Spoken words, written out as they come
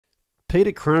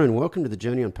Peter Crone, welcome to the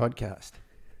Journey On podcast.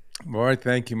 All right,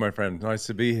 thank you, my friend. Nice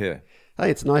to be here.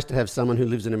 Hey, it's nice to have someone who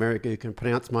lives in America who can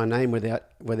pronounce my name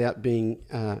without being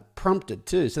prompted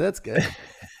too. So that's good.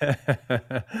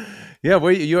 Yeah,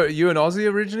 were you an Aussie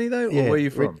originally though, or Yeah, where are you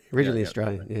from? Yeah, originally yeah,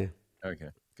 Australian. Yeah, okay,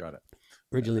 got it.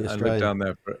 originally I lived Australian. down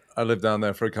there. I lived down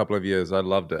there for a couple of years. I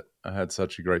loved it. I had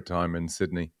such a great time in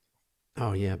Sydney.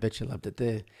 Oh yeah, I bet you loved it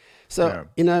there. So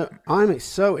Yeah, I'm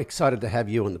so excited to have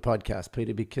you on the podcast,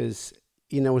 Peter, because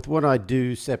with what I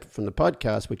do separate from the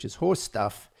podcast, which is horse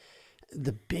stuff,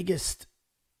 the biggest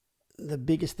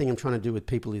thing I'm trying to do with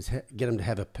people is get them to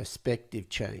have a perspective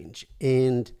change.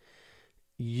 And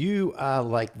you are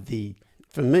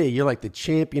for me, you're like the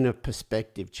champion of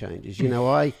perspective changes.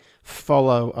 I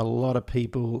follow a lot of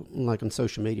people like on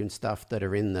social media and stuff that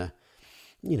are in the,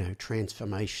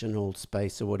 transformational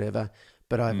space or whatever.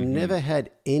 But I've hmm never heard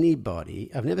anybody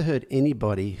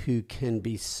who can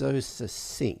be so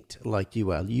succinct like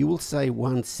you are. You will say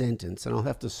one sentence and I'll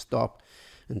have to stop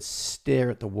and stare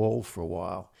at the wall for a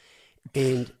while.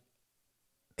 And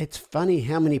it's funny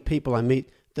how many people I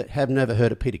meet that have never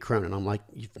heard of Peter Crone. And I'm like,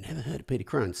 you've never heard of Peter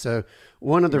Crone. So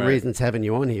one of the right. reasons having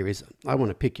you on here is I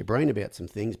want to pick your brain about some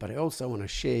things, but I also want to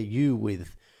share you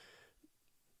with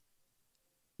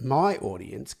my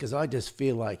audience because I just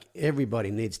feel like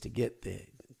everybody needs to get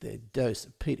their dose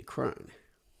of Peter Crone.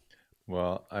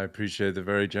 Well, I appreciate the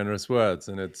very generous words,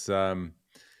 and it's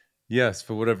yes,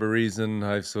 for whatever reason,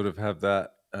 I sort of have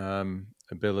that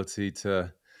ability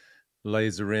to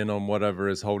laser in on whatever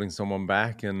is holding someone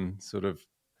back and sort of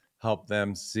help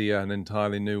them see an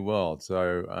entirely new world.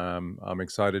 So I'm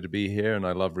excited to be here, and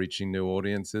I love reaching new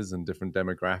audiences and different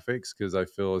demographics because I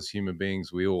feel as human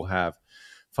beings, we all have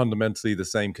fundamentally the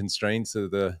same constraints at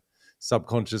the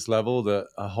subconscious level that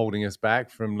are holding us back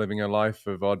from living a life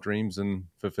of our dreams and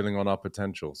fulfilling on our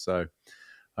potential. So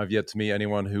I've yet to meet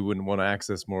anyone who wouldn't want to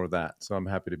access more of that. So I'm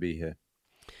happy to be here.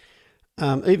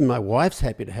 Even my wife's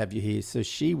happy to have you here. So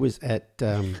she was at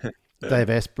Dave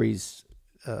Asprey's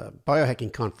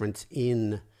biohacking conference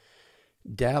in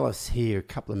Dallas here a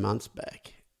couple of months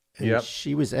back. And Yep.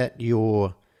 she was at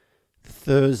your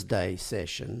Thursday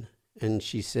session. And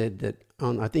she said that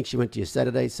I think she went to your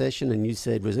Saturday session and you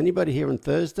said, was anybody here on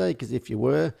Thursday? Because if you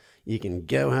were, you can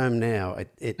go home now. I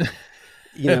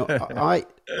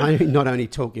not only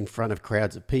talk in front of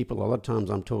crowds of people, a lot of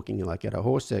times I'm talking like at a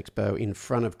horse expo in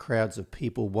front of crowds of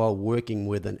people while working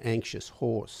with an anxious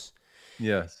horse.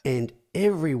 Yes. And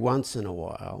every once in a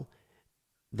while,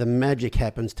 the magic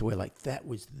happens to where like that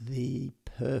was the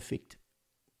perfect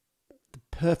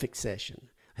session.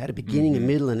 Had a beginning, a hmm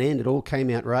middle, and end. It all came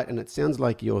out right, and it sounds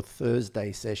like your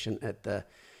Thursday session at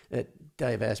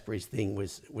Dave Asprey's thing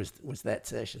was that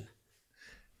session.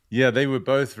 Yeah, they were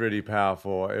both really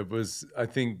powerful. It was, I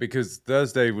think, because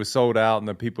Thursday was sold out and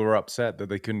the people were upset that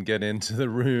they couldn't get into the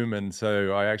room. And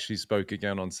so I actually spoke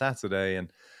again on Saturday,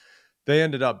 and they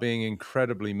ended up being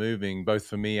incredibly moving, both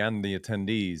for me and the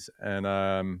attendees.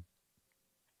 And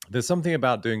there's something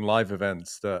about doing live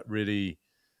events that really,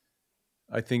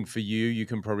 I think for you, you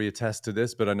can probably attest to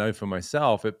this, but I know for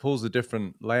myself, it pulls a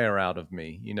different layer out of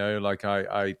me. Like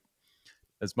I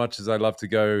as much as I love to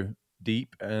go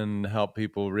deep and help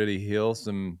people really heal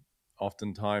some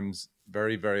oftentimes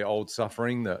very, very old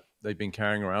suffering that they've been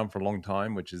carrying around for a long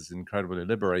time, which is incredibly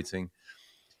liberating.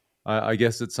 I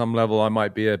guess at some level I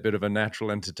might be a bit of a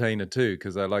natural entertainer too,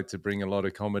 because I like to bring a lot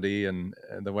of comedy and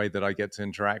the way that I get to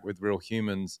interact with real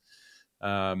humans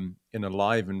in a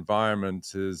live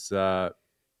environment is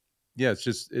yeah,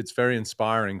 it's very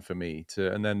inspiring for me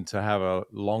and then to have a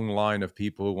long line of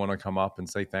people who want to come up and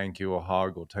say thank you or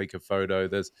hug or take a photo.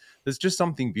 There's just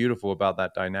something beautiful about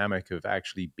that dynamic of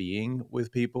actually being with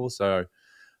people. So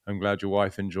I'm glad your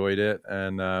wife enjoyed it,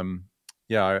 and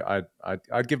yeah,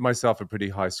 I'd give myself a pretty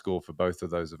high score for both of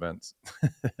those events.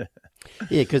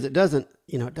 Yeah, because it doesn't.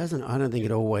 I don't think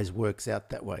it always works out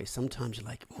that way. Sometimes you're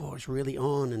like, oh, it's really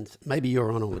on, and maybe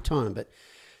you're on all the time, but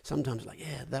sometimes like,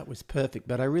 yeah, that was perfect.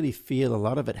 But I really feel a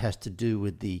lot of it has to do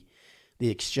with the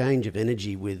exchange of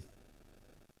energy with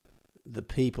the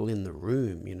people in the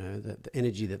room. The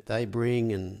energy that they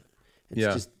bring, and it's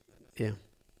Yeah, just, yeah.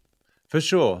 for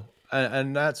sure.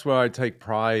 And that's where I take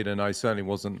pride. And I certainly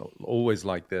wasn't always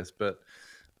like this, but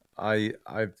I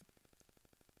I've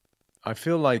I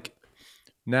feel like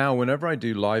now whenever I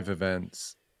do live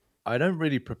events, I don't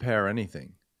really prepare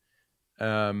anything.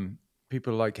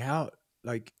 People are like how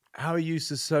are you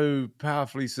so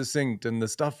powerfully succinct, and the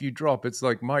stuff you drop, it's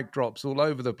like mic drops all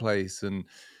over the place. And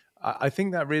I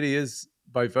think that really is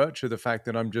by virtue of the fact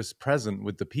that I'm just present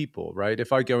with the people, right?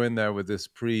 If I go in there with this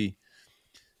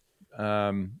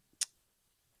um,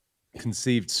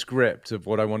 conceived script of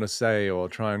what I want to say, or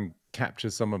try and capture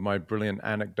some of my brilliant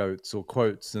anecdotes or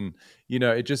quotes. And,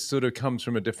 it just sort of comes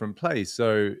from a different place.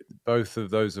 So both of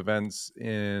those events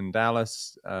in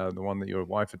Dallas, the one that your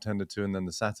wife attended to, and then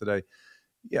the Saturday,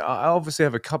 yeah, I obviously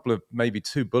have a couple of, maybe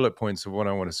 2 bullet points of what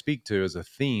I want to speak to as a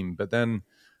theme, but then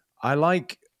I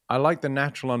like I like the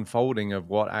natural unfolding of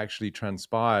what actually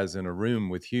transpires in a room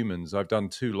with humans. I've done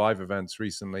 2 live events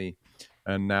recently,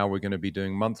 and now we're going to be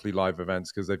doing monthly live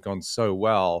events because they've gone so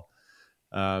well.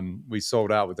 We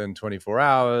sold out within 24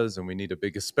 hours, and we need a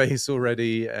bigger space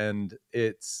already. And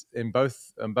it's on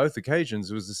both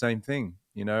occasions, it was the same thing.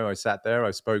 I sat there,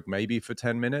 I spoke maybe for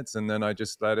 10 minutes, and then I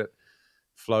just let it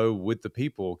flow with the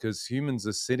people, because humans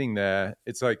are sitting there.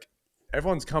 It's like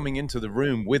everyone's coming into the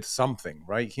room with something,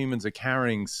 right? Humans are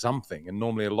carrying something, and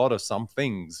normally a lot of some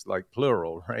things, like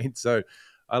plural, right? So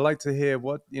I like to hear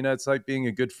what, it's like being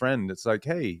a good friend. It's like,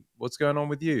 hey, what's going on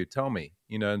with you? Tell me,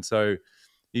 and so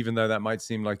even though that might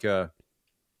seem like a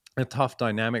tough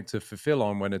dynamic to fulfill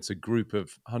on when it's a group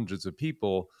of hundreds of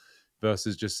people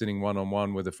versus just sitting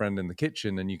one-on-one with a friend in the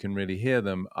kitchen and you can really hear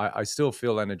them, I still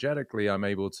feel energetically I'm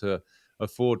able to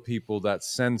afford people that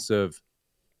sense of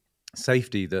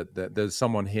safety, that there's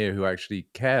someone here who actually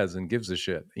cares and gives a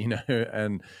shit,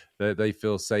 and that they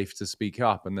feel safe to speak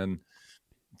up. And then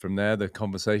from there, the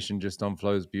conversation just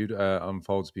unfolds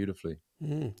beautifully.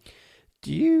 Mm.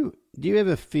 Do you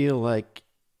ever feel like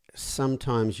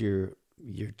sometimes I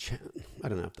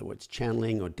don't know if the word's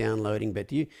channeling or downloading, but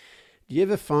do you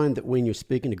ever find that when you're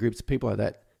speaking to groups of people like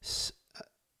that,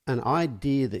 an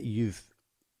idea that you've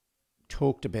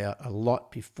talked about a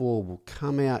lot before will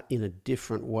come out in a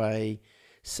different way,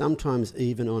 sometimes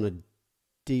even on a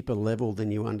deeper level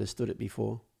than you understood it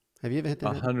before? Have you ever had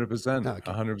that happen? 100%. Oh, okay.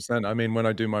 100%. I mean, when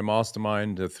I do my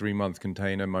mastermind, a 3-month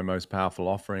container, my most powerful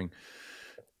offering,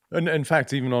 and in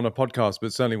fact, even on a podcast,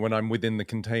 but certainly when I'm within the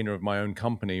container of my own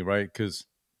company, right? Because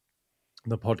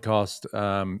the podcast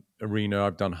arena,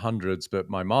 I've done hundreds, but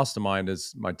my mastermind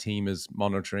is, my team is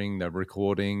monitoring, they're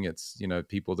recording. It's,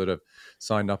 people that have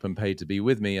signed up and paid to be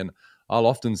with me. And I'll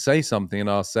often say something and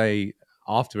I'll say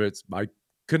afterwards, I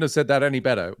couldn't have said that any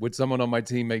better. Would someone on my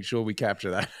team make sure we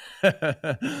capture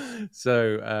that?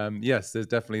 So yes, there's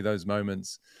definitely those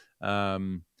moments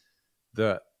that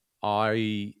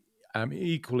I am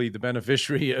equally the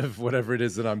beneficiary of whatever it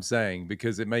is that I'm saying,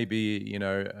 because it may be,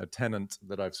 a tenant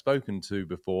that I've spoken to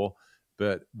before,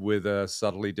 but with a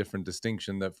subtly different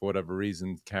distinction that for whatever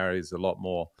reason carries a lot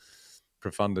more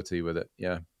profundity with it.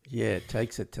 Yeah. Yeah, it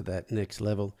takes it to that next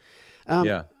level. Um,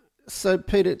 Yeah. so,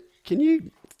 Peter, can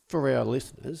you, for our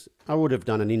listeners, I would have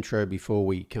done an intro before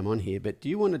we come on here, but do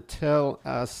you want to tell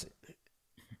us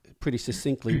pretty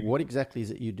succinctly what exactly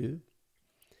is it you do?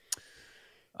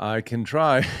 I can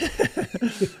try.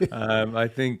 I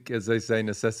think, as they say,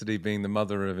 necessity being the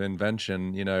mother of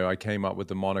invention, I came up with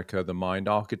the moniker, the mind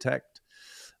architect,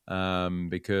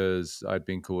 because I'd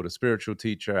been called a spiritual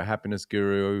teacher, a happiness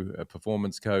guru, a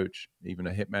performance coach, even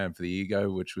a hitman for the ego,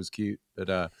 which was cute.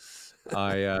 But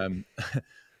I,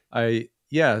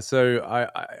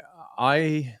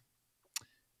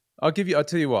 I'll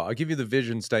tell you what, I'll give you the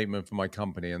vision statement for my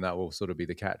company, and that will sort of be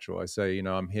the catch-all. I say,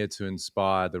 I'm here to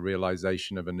inspire the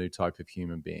realization of a new type of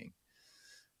human being.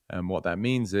 And what that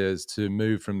means is to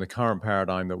move from the current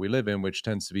paradigm that we live in, which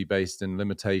tends to be based in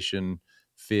limitation,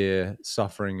 fear,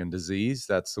 suffering, and disease.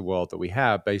 That's the world that we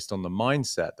have based on the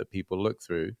mindset that people look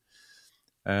through.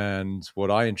 And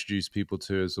what I introduce people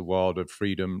to is a world of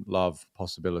freedom, love,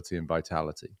 possibility, and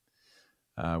vitality.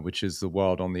 Which is the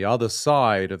world on the other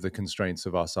side of the constraints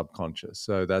of our subconscious.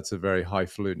 So that's a very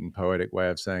highfalutin, poetic way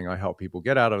of saying I help people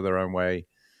get out of their own way,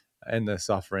 end their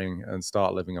suffering, and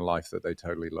start living a life that they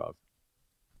totally love.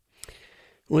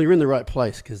 Well, you're in the right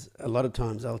place, because a lot of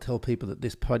times I'll tell people that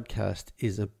this podcast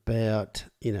is about,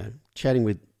 chatting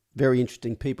with very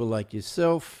interesting people like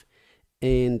yourself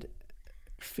and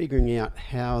figuring out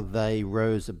how they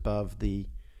rose above the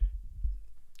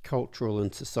cultural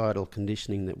and societal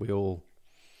conditioning that we all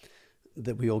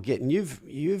get. And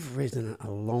you've risen a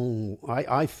long,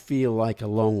 I feel like a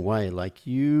long way. Like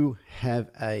you have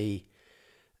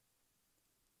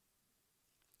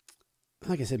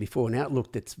like I said before, an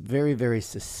outlook that's very, very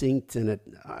succinct, and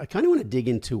I kind of want to dig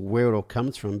into where it all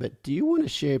comes from. But do you want to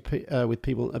share with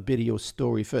people a bit of your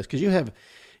story first? Because you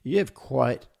have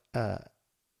quite,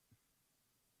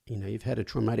 you've had a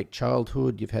traumatic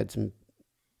childhood, you've had some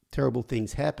terrible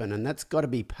things happen, and that's got to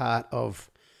be part of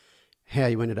how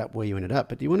you ended up where you ended up.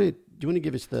 But do you want to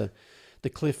give us the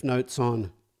cliff notes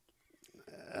on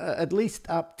at least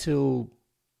up till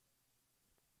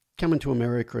coming to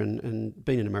America and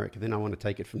being in America? Then I want to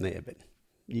take it from there. But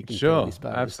you can tell Sure, this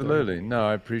part of the story. absolutely. No,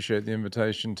 I appreciate the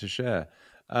invitation to share.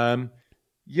 Um,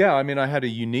 yeah, I mean, I had a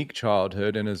unique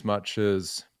childhood in as much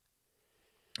as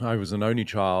I was an only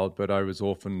child, but I was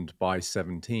orphaned by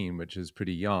 17, which is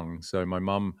pretty young. So my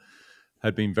mum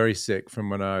had been very sick from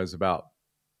when I was about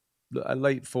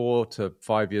late 4 to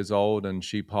 5 years old, and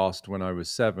she passed when I was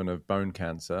 7 of bone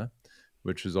cancer,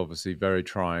 which was obviously very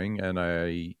trying. And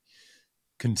I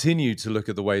continue to look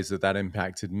at the ways that that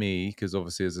impacted me, because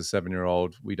obviously as a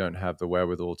 7-year-old, we don't have the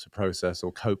wherewithal to process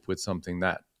or cope with something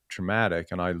that traumatic.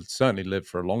 And I certainly lived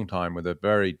for a long time with a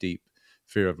very deep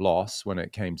fear of loss when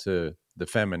it came to the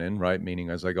feminine, right? Meaning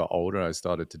as I got older, I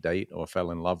started to date or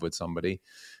fell in love with somebody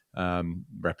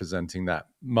representing that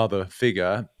mother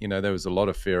figure. You know, there was a lot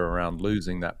of fear around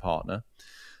losing that partner.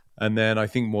 And then I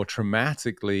think more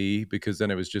traumatically, because then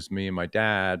it was just me and my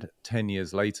dad, 10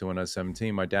 years later when I was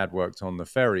 17, my dad worked on the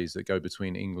ferries that go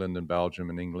between England and Belgium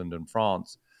and England and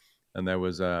France. And there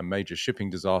was a major shipping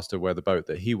disaster where the boat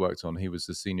that he worked on, he was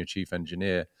the senior chief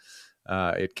engineer,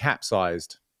 it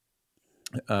capsized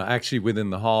actually within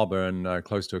the harbor, and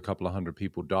close to a couple of hundred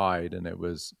people died. And it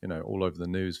was, you know, all over the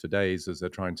news for days as they're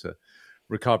trying to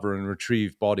recover and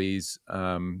retrieve bodies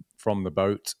from the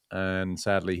boat. And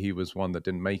sadly, he was one that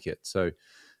didn't make it. So,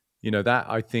 you know, that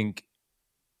I think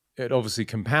it obviously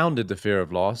compounded the fear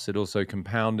of loss. It also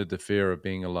compounded the fear of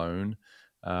being alone.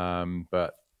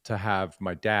 But to have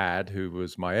my dad, who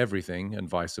was my everything, and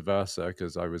vice versa,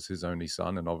 because I was his only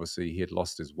son, and obviously he had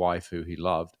lost his wife, who he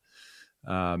loved.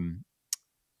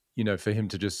 You know, for him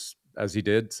to just, as he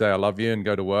did, say, I love you and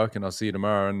go to work and I'll see you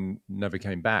tomorrow, and never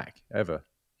came back ever.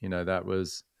 You know, that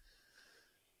was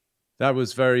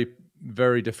very,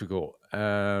 very difficult.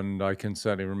 And I can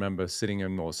certainly remember sitting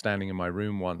in or standing in my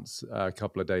room once a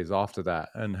couple of days after that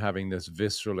and having this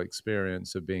visceral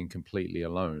experience of being completely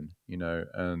alone, you know.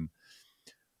 And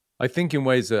I think in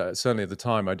ways that certainly at the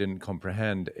time I didn't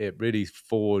comprehend, it really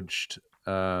forged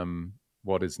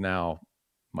what is now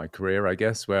my career, I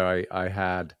guess, where I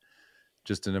had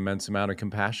just an immense amount of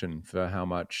compassion for how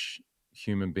much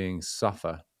human beings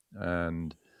suffer.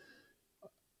 And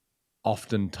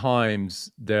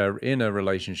oftentimes they're in a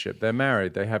relationship, they're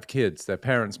married, they have kids, their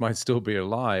parents might still be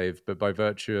alive, but by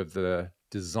virtue of the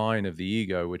design of the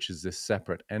ego, which is this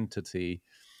separate entity,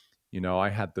 you know, I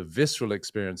had the visceral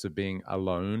experience of being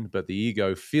alone, but the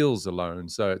ego feels alone.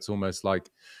 So it's almost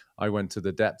like I went to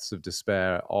the depths of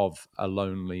despair of a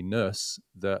loneliness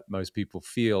that most people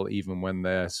feel even when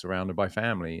they're surrounded by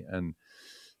family. And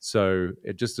so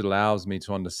it just allows me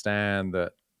to understand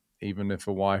that even if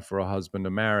a wife or a husband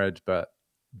are married, but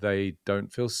they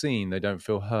don't feel seen, they don't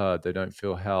feel heard, they don't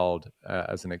feel held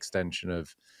as an extension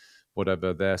of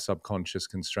whatever their subconscious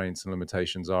constraints and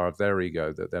limitations are of their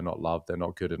ego, that they're not loved, they're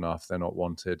not good enough, they're not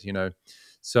wanted, you know.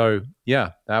 So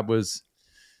yeah, that was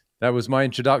my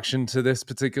introduction to this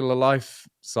particular life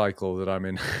cycle that I'm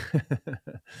in.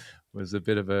 Was a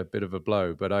bit of a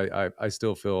blow, but I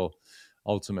still feel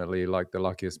ultimately like the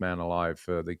luckiest man alive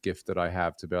for the gift that I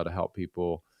have to be able to help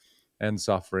people end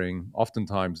suffering,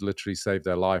 oftentimes literally save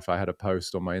their life. I had a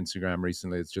post on my Instagram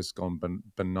recently. It's just gone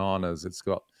bananas. It's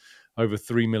got over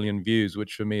 3 million views,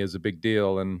 which for me is a big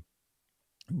deal. And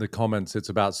the comments, it's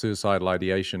about suicidal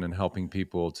ideation and helping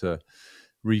people to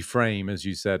reframe, as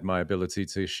you said, my ability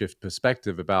to shift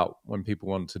perspective about when people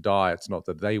want to die. It's not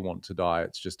that they want to die.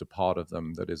 It's just a part of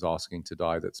them that is asking to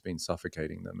die that's been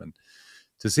suffocating them. And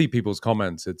to see people's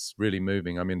comments, it's really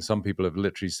moving. I mean, some people have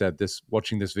literally said this,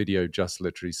 watching this video just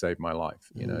literally saved my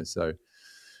life, you know?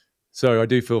 So I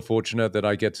do feel fortunate that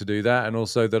I get to do that. And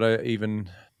also that I even,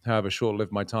 however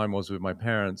short-lived my time was with my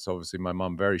parents, obviously my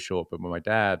mum very short, but with my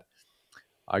dad,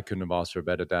 I couldn't have asked for a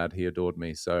better dad. He adored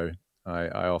me. So I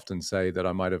often say that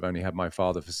I might have only had my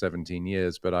father for 17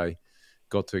 years, but I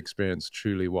got to experience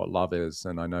truly what love is.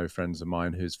 And I know friends of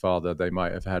mine whose father they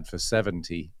might have had for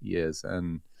 70 years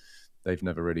and they've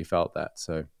never really felt that.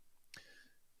 So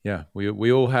yeah,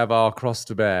 we all have our cross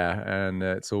to bear, and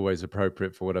it's always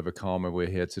appropriate for whatever karma we're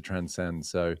here to transcend.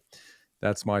 So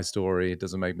that's my story. It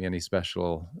doesn't make me any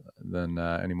special than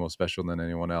any more special than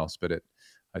anyone else, but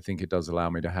I think it does allow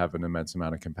me to have an immense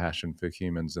amount of compassion for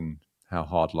humans and how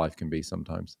hard life can be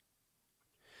sometimes.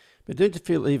 But don't you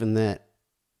feel even that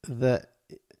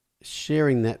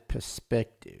sharing that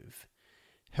perspective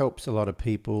helps a lot of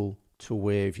people to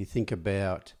where if you think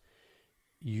about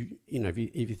you know, if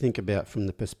you think about from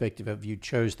the perspective of you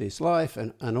chose this life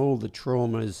and all the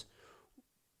traumas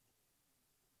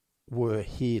were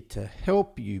here to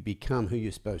help you become who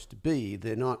you're supposed to be.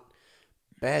 They're not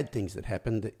bad things that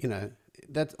happen. That, you know,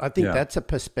 I think that's a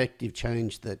perspective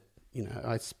change that, you know,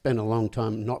 I spent a long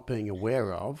time not being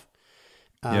aware of.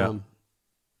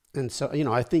 And so,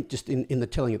 I think just in the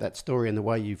telling of that story and the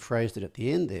way you phrased it at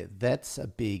the end there,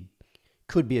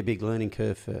 could be a big learning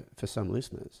curve for some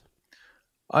listeners.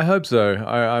 I hope so.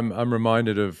 I'm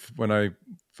reminded of when I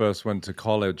first went to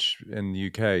college in the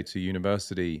UK to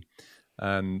university,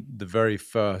 and the very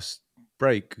first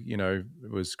break, it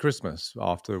was Christmas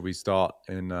after we start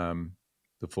in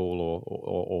the fall or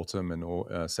autumn and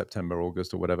or September,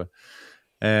 August or whatever.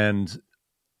 And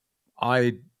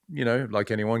I,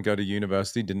 like anyone, go to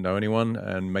university, didn't know anyone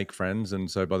and make friends.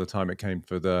 And so by the time it came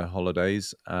for the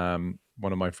holidays,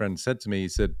 one of my friends said to me, he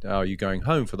said, "Oh, are you going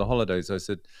home for the holidays?" I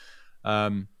said,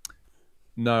 um,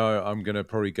 "No, I'm going to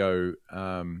probably go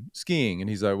skiing." And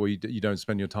he's like, "Well, you don't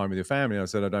spend your time with your family." And I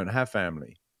said, "I don't have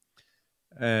family."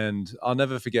 And I'll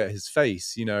never forget his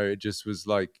face. It just was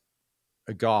like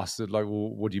aghast at like,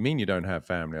 "Well, what do you mean you don't have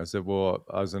family?" I said, "Well,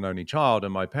 I was an only child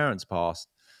and my parents passed."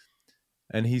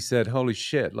 And he said, "Holy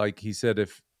shit." Like he said,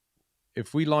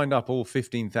 if we lined up all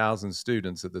 15,000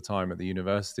 students at the time at the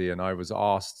university and I was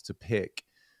asked to pick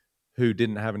who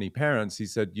didn't have any parents, he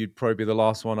said, you'd probably be the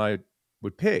last one I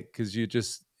would pick, because you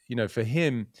just, for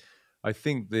him, I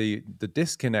think the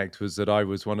disconnect was that I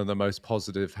was one of the most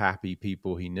positive, happy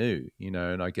people he knew,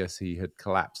 and I guess he had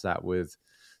collapsed that with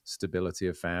stability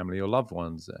of family or loved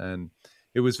ones. And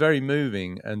it was very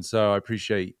moving. And so I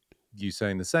appreciate you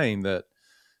saying the same, that,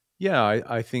 yeah,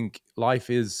 I think life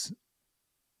is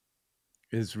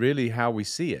really how we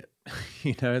see it.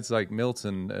 It's like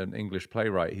Milton, an English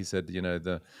playwright. He said,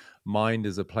 the mind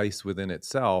is a place within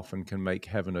itself and can make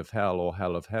heaven of hell or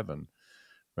hell of heaven,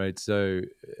 right? So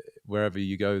wherever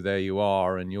you go, there you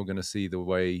are, and you're going to see the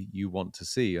way you want to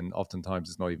see. And oftentimes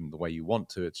it's not even the way you want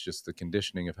to, it's just the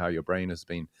conditioning of how your brain has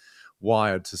been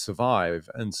wired to survive.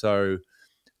 And so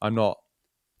I'm not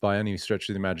by any stretch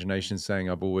of the imagination saying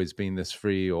I've always been this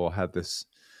free or had this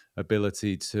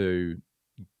ability to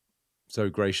so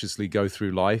graciously go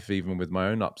through life, even with my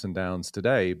own ups and downs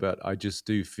today. But I just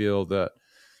do feel that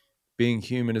being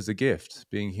human is a gift,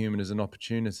 being human is an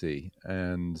opportunity.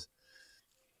 And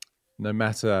no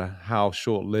matter how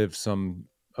short lived some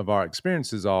of our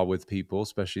experiences are with people,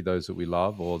 especially those that we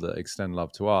love or that extend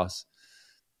love to us,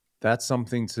 that's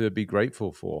something to be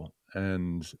grateful for.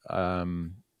 And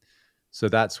so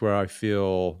that's where I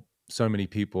feel so many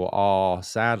people are,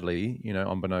 sadly,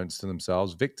 unbeknownst to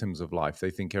themselves, victims of life. They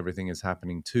think everything is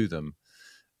happening to them.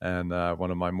 And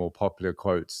one of my more popular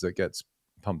quotes that gets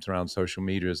pumped around social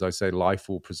media is, I say, life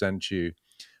will present you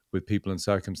with people and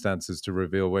circumstances to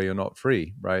reveal where you're not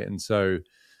free, right? And so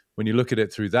when you look at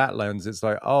it through that lens, it's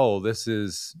like, oh, this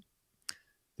is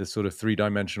this sort of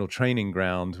three-dimensional training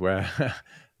ground where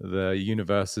the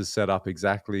universe is set up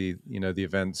exactly, the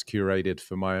events curated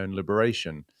for my own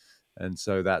liberation. And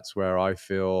so that's where I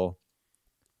feel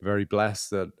very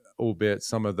blessed that, albeit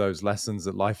some of those lessons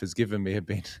that life has given me have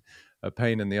been a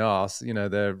pain in the ass,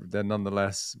 they're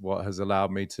nonetheless what has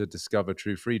allowed me to discover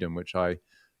true freedom, which I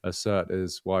assert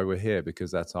is why we're here,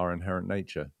 because that's our inherent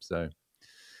nature. So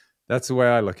that's the way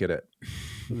I look at it.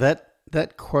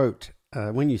 That quote,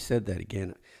 when you said that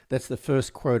again, that's the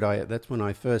first quote that's when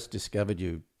I first discovered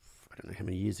you. I don't know how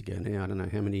many years ago now. I don't know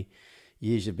how many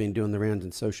years you've been doing the rounds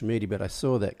in social media, but I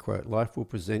saw that quote: life will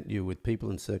present you with people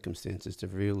and circumstances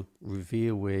to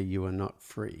reveal where you are not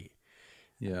free.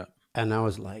 Yeah. And I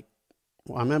was like,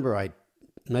 well, I remember I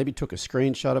maybe took a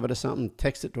screenshot of it or something,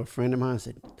 texted it to a friend of mine and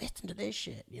said, listen to this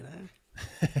shit.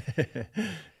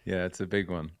 Yeah, it's a big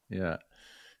one. Yeah.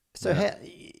 So,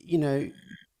 Yeah. how,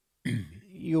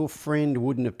 your friend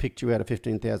wouldn't have picked you out of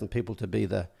 15,000 people to be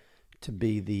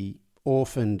the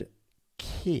orphaned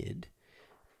kid.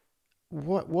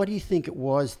 What do you think it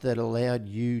was that allowed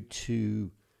you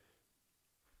to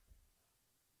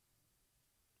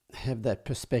have that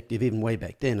perspective even way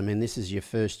back then? I mean, this is your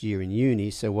first year in uni,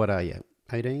 so what are you,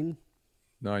 18?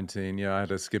 19. Yeah, I had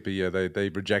to skip a year. They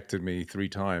rejected me 3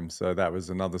 times. So that was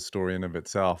another story in of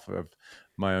itself of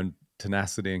my own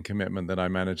tenacity and commitment that I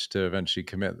managed to eventually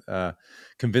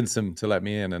convince them to let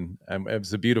me in. And it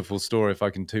was a beautiful story. If I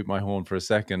can toot my horn for a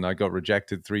second, I got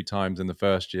rejected 3 times in the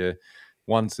first year,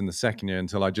 once in the second year,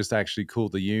 until I just actually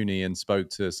called the uni and spoke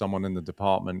to someone in the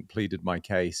department, pleaded my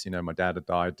case. My dad had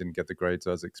died, didn't get the grades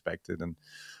I was expected.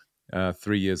 And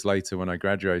 3 years later, when I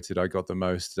graduated, I got the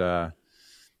most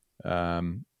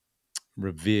um,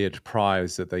 revered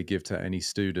prize that they give to any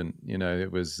student.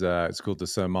 It was it's called the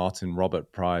Sir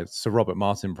Robert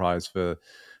Martin Prize for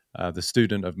the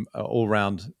student of all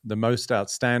round, the most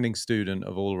outstanding student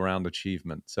of all round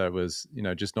achievement. So it was,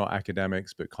 just not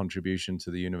academics, but contribution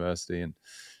to the university. And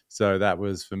so that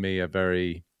was for me a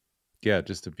very, yeah,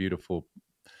 just a beautiful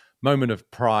moment of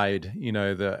pride,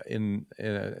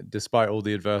 that despite all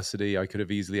the adversity, I could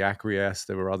have easily acquiesced.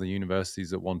 There were other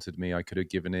universities that wanted me. I could have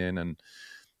given in and,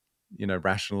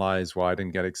 rationalized why I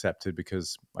didn't get accepted,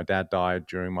 because my dad died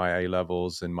during my A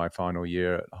levels in my final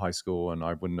year at high school, and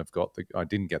I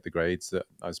didn't get the grades that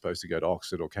I was supposed to go to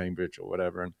Oxford or Cambridge or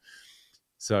whatever. And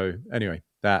so anyway,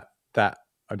 that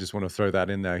I just want to throw that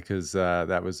in there, because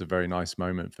that was a very nice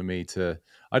moment for me to.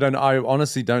 I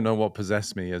honestly don't know what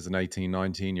possessed me as an 18,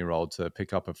 19-year-old to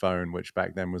pick up a phone, which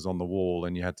back then was on the wall,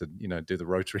 and you had to, do the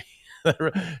rotary,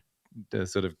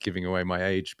 sort of giving away my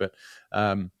age. But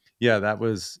yeah, that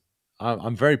was.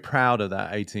 I'm very proud of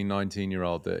that 18,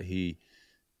 19-year-old, that he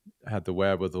had the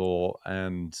wherewithal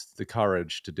and the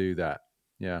courage to do that.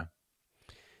 Yeah.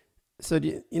 So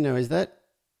is that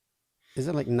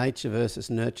like nature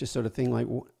versus nurture sort of thing? Like,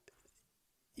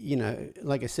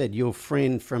 like I said, your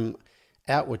friend from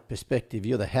outward perspective,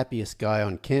 you're the happiest guy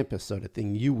on campus sort of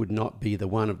thing. You would not be the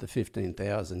one of the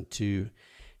 15,000 to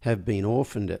have been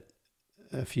orphaned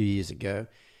a few years ago.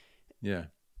 Yeah.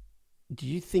 Do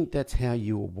you think that's how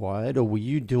you were wired, or were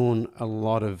you doing a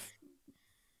lot of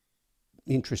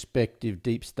introspective,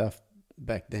 deep stuff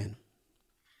back then?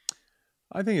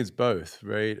 I think it's both,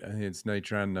 right? I think it's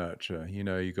nature and nurture.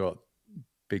 You got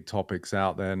big topics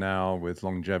out there now with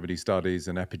longevity studies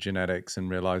and epigenetics, and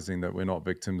realizing that we're not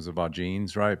victims of our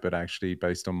genes, right? But actually,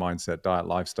 based on mindset, diet,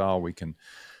 lifestyle, we can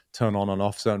turn on and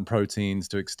off certain proteins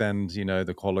to extend,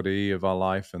 the quality of our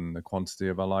life and the quantity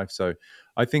of our life. So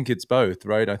I think it's both,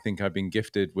 right? I think I've been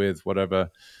gifted with whatever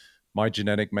my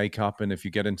genetic makeup. And if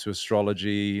you get into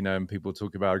astrology, and people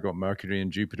talk about, I got Mercury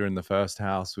and Jupiter in the first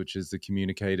house, which is the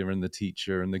communicator and the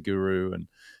teacher and the guru. And,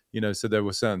 so there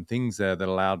were certain things there that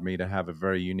allowed me to have a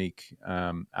very unique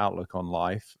outlook on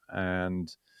life.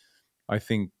 And I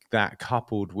think that,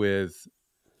 coupled with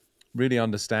really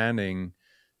understanding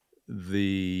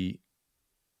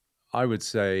I would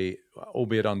say,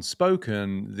 albeit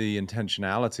unspoken, the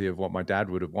intentionality of what my dad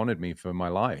would have wanted me for my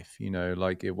life.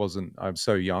 Like, it wasn't, I'm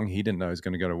so young, he didn't know he was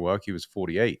going to go to work. He was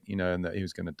 48, and that he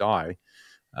was going to die.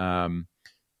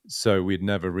 So we'd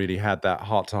never really had that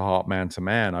heart to heart, man to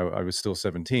man. I was still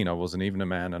 17. I wasn't even a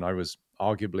man. And I was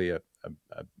arguably a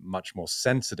much more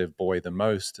sensitive boy than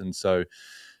most. And so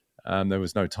there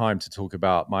was no time to talk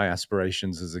about my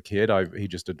aspirations as a kid. He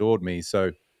just adored me.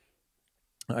 So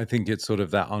I think it's sort of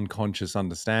that unconscious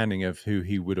understanding of who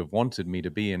he would have wanted me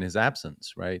to be in his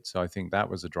absence, right? So I think that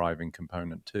was a driving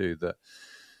component too, that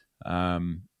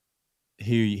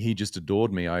he just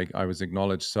adored me. I was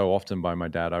acknowledged so often by my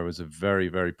dad. I was a very,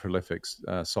 very prolific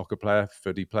soccer player,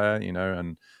 footy player,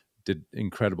 and did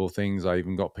incredible things. I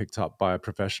even got picked up by a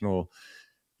professional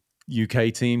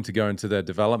UK team to go into their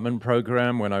development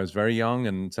program when I was very young,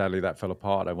 and sadly that fell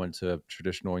apart. I went to a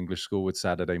traditional English school with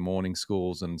Saturday morning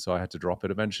schools, and so I had to drop it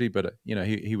eventually. But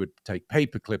he would take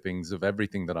paper clippings of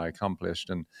everything that I accomplished,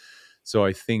 and so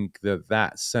I think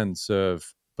that sense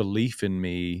of belief in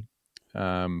me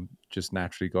just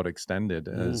naturally got extended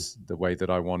as the way that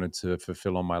I wanted to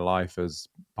fulfill on my life as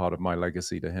part of my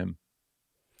legacy to him.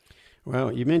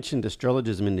 Well, you mentioned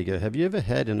astrologers a minute ago. Have you ever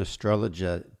had an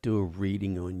astrologer do a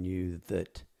reading on you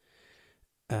that,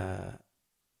 I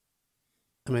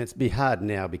mean, it'd be hard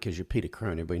now because you're Peter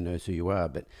Crone, everybody knows who you are,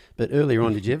 but earlier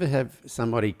on, did you ever have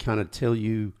somebody kind of tell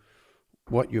you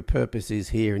what your purpose is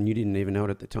here and you didn't even know it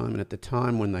at the time? And at the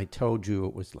time when they told you,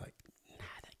 it was like, nah,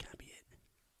 that can't be it.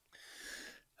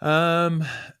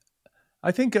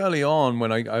 I think early on,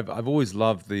 when I've always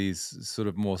loved these sort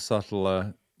of more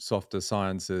subtler, softer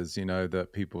sciences, that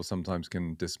people sometimes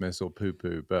can dismiss or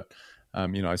poo-poo. But,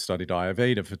 I studied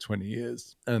Ayurveda for 20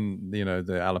 years, and,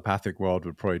 the allopathic world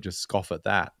would probably just scoff at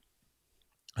that.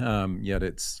 Yet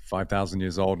it's 5,000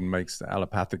 years old and makes the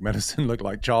allopathic medicine look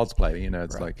like child's play.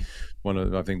 It's right. like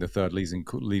I think the third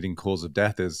leading cause of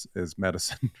death is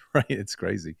medicine, right? It's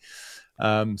crazy.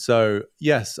 So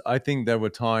yes, I think there were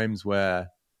times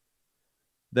where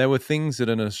there were things that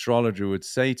an astrologer would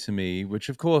say to me, which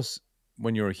of course,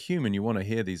 when you're a human, you want to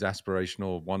hear these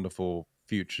aspirational, wonderful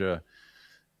future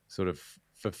sort of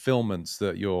fulfillments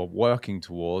that you're working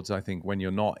towards. I think when you're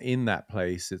not in that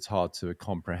place, it's hard to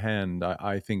comprehend.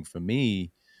 I think for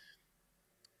me,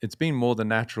 it's been more the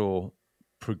natural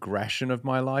progression of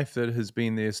my life that has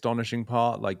been the astonishing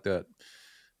part. Like that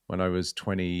when I was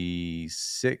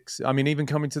 26, I mean, even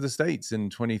coming to the States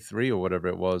in 23 or whatever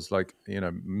it was, like,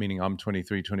 meaning I'm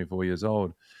 23, 24 years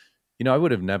old, I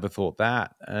would have never thought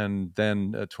that. And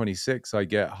then at 26, I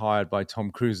get hired by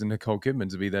Tom Cruise and Nicole Kidman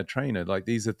to be their trainer. Like,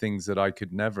 these are things that I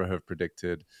could never have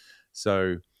predicted.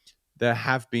 So there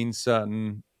have been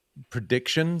certain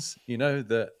predictions,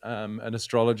 that an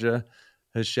astrologer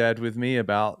has shared with me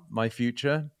about my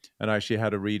future. And I actually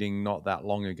had a reading not that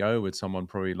long ago with someone,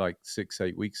 probably like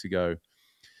 6-8 weeks ago,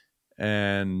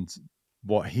 and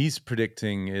what he's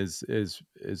predicting is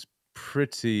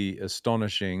pretty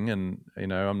astonishing. And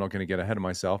I'm not going to get ahead of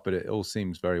myself, but it all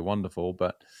seems very wonderful.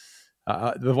 But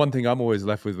the one thing I'm always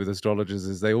left with astrologers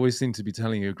is they always seem to be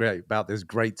telling you great about this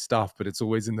great stuff, but it's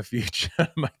always in the future. I'm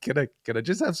like, can I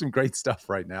just have some great stuff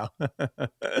right now?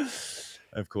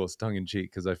 Of course, tongue in cheek,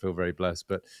 because I feel very blessed.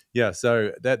 But yeah,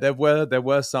 so there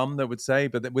were some that would say,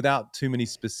 but without too many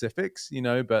specifics,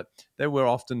 But there were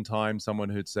often times someone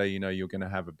who'd say, you're going to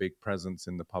have a big presence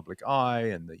in the public eye,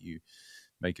 and that you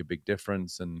make a big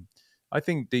difference. And I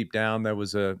think deep down there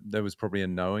was probably a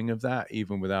knowing of that,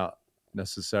 even without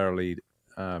necessarily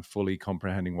fully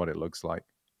comprehending what it looks like.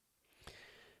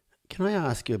 Can I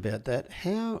ask you about that?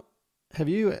 How have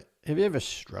you ever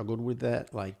struggled with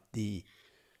that, like the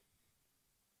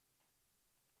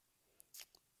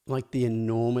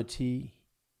enormity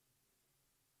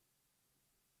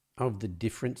of the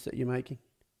difference that you're making?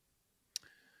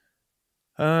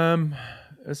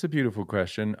 That's a beautiful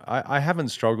question. I haven't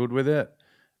struggled with it,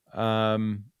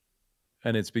 and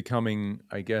it's becoming,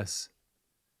 I guess,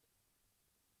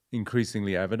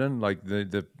 increasingly evident. Like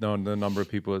the number of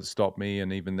people that stopped me,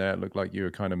 and even there, it looked like you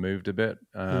were kind of moved a bit.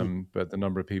 But the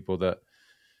number of people that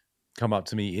come up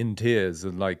to me in tears,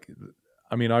 and like,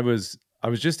 I mean, I was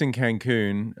just in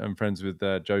Cancun. I'm friends with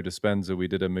Joe Dispenza. We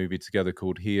did a movie together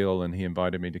called Heal, and he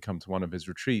invited me to come to one of his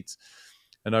retreats.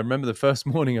 And I remember the first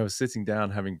morning I was sitting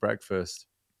down having breakfast,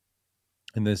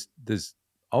 and this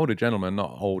older gentleman,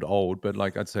 not old, but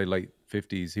like I'd say late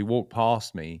 50s, he walked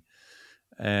past me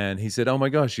and he said, "Oh my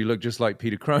gosh, you look just like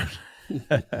Peter Crone."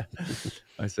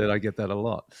 I said, "I get that a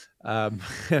lot." And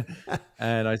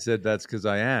I said, "That's because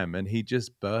I am." And he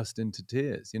just burst into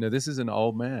tears. This is an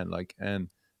old man, like, and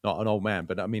not an old man,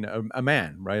 but I mean, a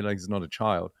man, right? Like, he's not a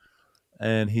child.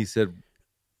 And he said,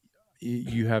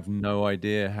 "You have no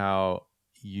idea how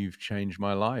you've changed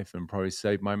my life and probably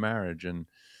saved my marriage." And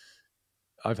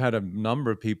I've had a number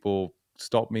of people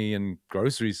stop me in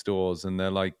grocery stores, and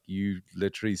they're like, "You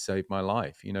literally saved my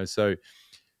life." So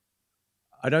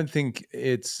I don't think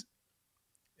it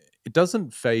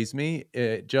doesn't faze me.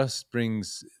 It just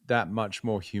brings that much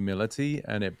more humility,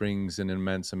 and it brings an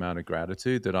immense amount of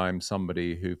gratitude that I'm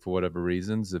somebody who, for whatever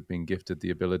reasons, have been gifted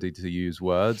the ability to use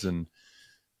words. And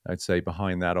I'd say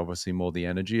behind that, obviously, more the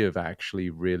energy of actually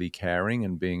really caring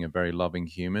and being a very loving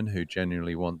human who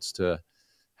genuinely wants to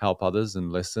help others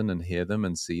and listen and hear them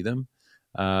and see them.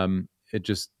 It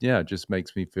just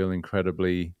makes me feel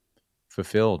incredibly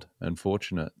fulfilled and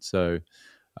fortunate. So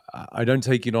I don't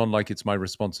take it on like it's my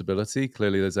responsibility.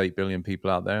 Clearly, there's 8 billion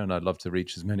people out there, and I'd love to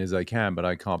reach as many as I can, but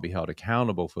I can't be held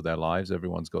accountable for their lives.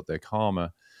 Everyone's got their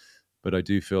karma. But I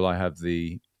do feel I have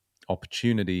the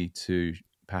opportunity to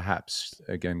perhaps,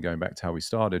 again, going back to how we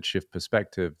started, shift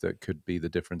perspective that could be the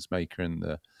difference maker in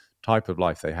the type of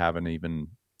life they have, and even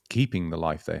keeping the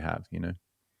life they have.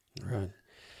 Right.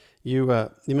 You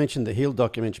mentioned the Heal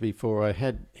documentary before. I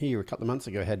had here a couple of months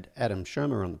ago. I had Adam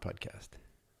Schomer on the podcast.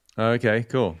 Okay,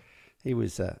 cool. He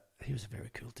was a very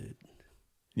cool dude.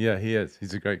 Yeah, he is.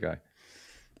 He's a great guy.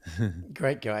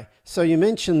 Great guy. So you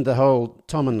mentioned the whole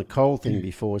Tom and Nicole thing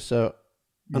before. So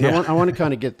and yeah. I want to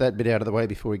kind of get that bit out of the way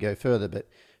before we go further. But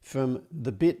from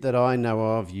the bit that I know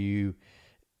of you,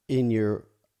 in your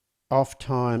off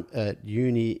time at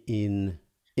uni in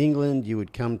England, you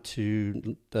would come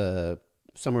to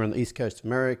somewhere on the east coast of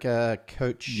America,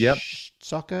 coach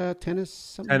soccer, tennis,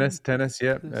 something? Tennis,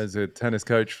 yeah. As a tennis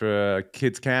coach for a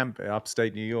kids camp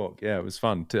upstate New York. Yeah, it was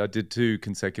fun. I did 2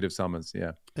 consecutive summers,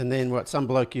 yeah. And then some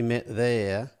bloke you met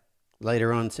there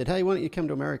later on said, "Hey, why don't you come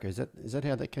to America?" Is that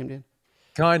how that came down?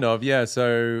 Kind of, yeah.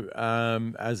 So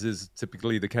as is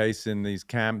typically the case in these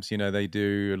camps, they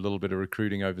do a little bit of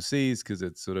recruiting overseas because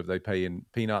it's sort of, they pay in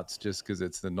peanuts just because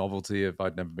it's the novelty of,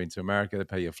 I'd never been to America. They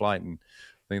pay your flight, and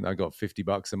I think I got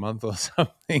 $50 a month or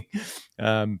something.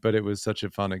 But it was such a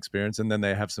fun experience. And then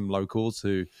they have some locals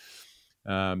who,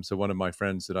 so one of my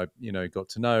friends that I, got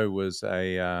to know was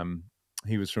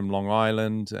he was from Long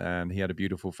Island, and he had a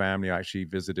beautiful family. I actually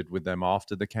visited with them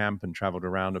after the camp and traveled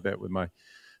around a bit with my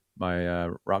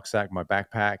rucksack, my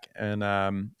backpack.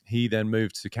 And he then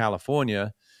moved to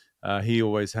California. He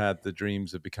always had the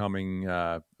dreams of becoming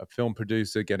a film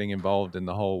producer, getting involved in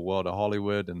the whole world of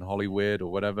Hollywood and Hollywood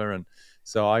or whatever. And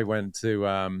so I went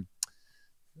to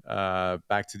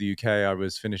back to the UK. I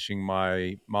was finishing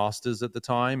my master's at the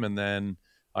time, and then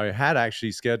I had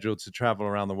actually scheduled to travel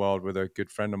around the world with a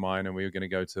good friend of mine, and we were going to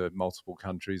go to multiple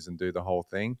countries and do the whole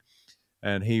thing.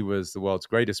 And he was the world's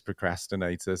greatest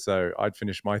procrastinator. So I'd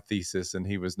finished my thesis and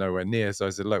he was nowhere near. So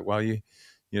I said, "Look, while you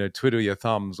twiddle your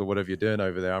thumbs or whatever you're doing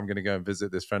over there. I'm going to go and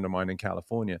visit this friend of mine in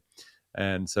California.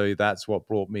 And so that's what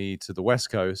brought me to the West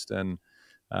Coast, and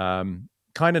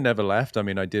kind of never left. I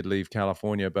mean, I did leave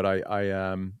California, but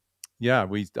I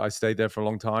stayed there for a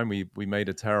long time. We made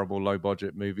a terrible low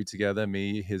budget movie together.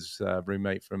 Me, his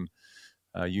roommate from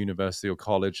university or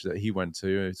college that he went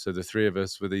to. So the three of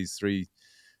us were these three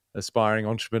aspiring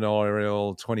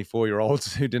entrepreneurial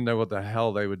 24-year-olds who didn't know what the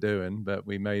hell they were doing, but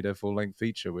we made a full-length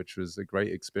feature, which was a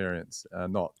great experience.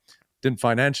 Didn't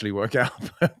financially work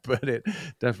out, but it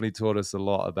definitely taught us a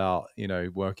lot about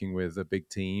working with a big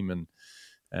team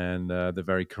and the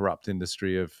very corrupt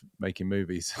industry of making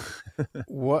movies.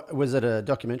 What was it? A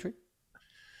documentary?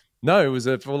 No, it was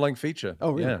a full-length feature.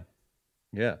 Oh, really?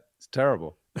 Yeah, it's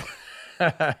terrible.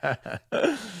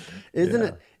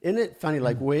 Isn't it funny,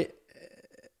 like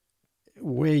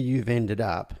where you've ended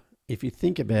up? If you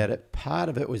think about it, part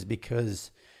of it was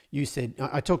because you said,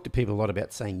 I talk to people a lot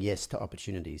about saying yes to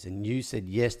opportunities, and you said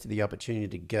yes to the opportunity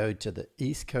to go to the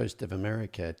East Coast of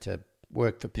America to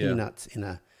work for peanuts in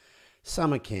a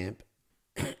summer camp.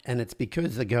 And it's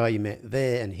because the guy you met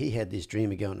there, and he had this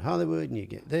dream of going to Hollywood, and you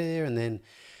get there, and then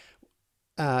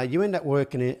you end up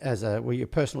working were you a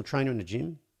personal trainer in a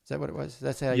gym? Is that what it was?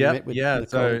 That's how you met with Nicole?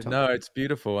 So no, it's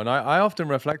beautiful. And I often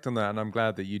reflect on that, and I'm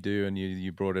glad that you do, and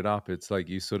you brought it up. It's like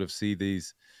you sort of see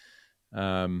these,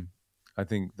 I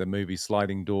think the movie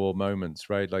sliding door moments,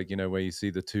 right? Like, where you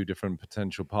see the two different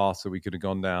potential paths that we could have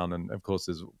gone down. And of course,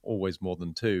 there's always more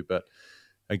than two. But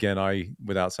again,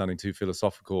 without sounding too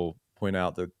philosophical, point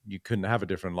out that you couldn't have a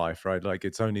different life, right? Like,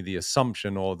 it's only the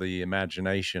assumption or the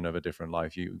imagination of a different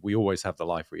life. We always have the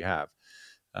life we have.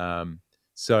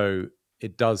 So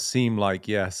it does seem like,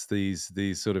 yes,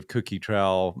 these sort of cookie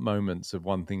trail moments of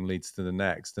one thing leads to the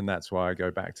next. And that's why I go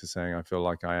back to saying I feel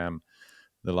like I am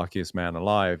the luckiest man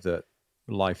alive, that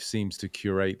life seems to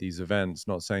curate these events,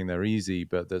 not saying they're easy,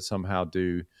 but that somehow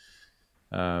do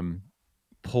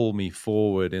pull me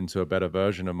forward into a better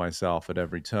version of myself at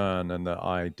every turn, and that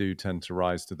I do tend to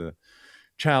rise to the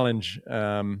challenge,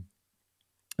 and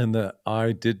that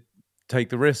I did take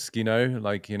the risk,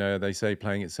 they say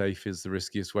playing it safe is the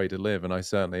riskiest way to live. And I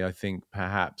think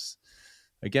perhaps,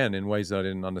 again, in ways that I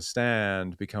didn't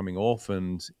understand, becoming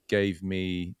orphaned gave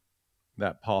me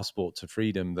that passport to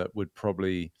freedom that would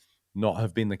probably not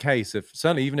have been the case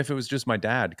certainly even if it was just my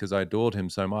dad, because I adored him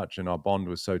so much and our bond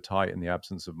was so tight in the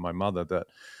absence of my mother, that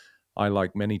I,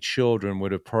 like many children,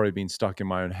 would have probably been stuck in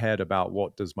my own head about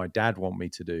what does my dad want me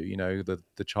to do,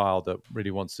 the child that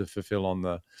really wants to fulfill on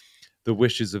the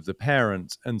wishes of the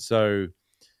parent. And so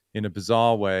in a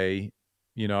bizarre way,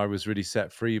 I was really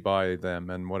set free by them,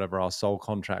 and whatever our soul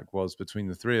contract was between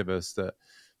the three of us, that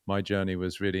my journey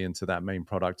was really into that main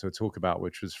product I talk about,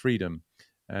 which was freedom.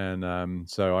 And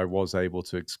so I was able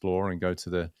to explore and go to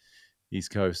the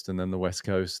East Coast and then the West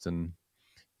Coast. And,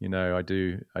 I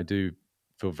do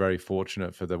feel very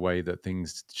fortunate for the way that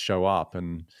things show up.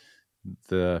 And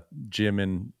the gym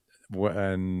in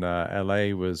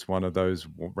LA was one of those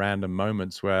random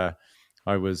moments where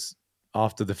I was,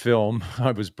 after the film,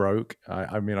 I was broke.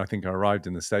 I think I arrived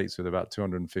in the States with about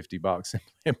 $250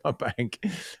 in my bank.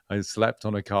 I slept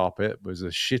on a carpet. It was a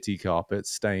shitty carpet,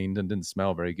 stained and didn't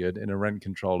smell very good, in a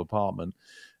rent-controlled apartment,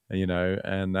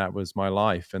 and that was my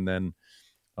life. And then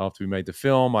after we made the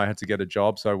film, I had to get a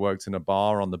job. So I worked in a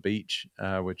bar on the beach,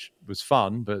 which was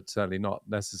fun, but certainly not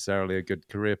necessarily a good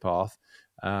career path.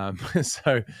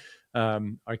 So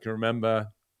I can remember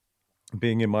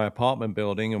being in my apartment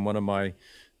building, and one of my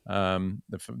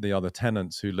the other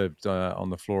tenants who lived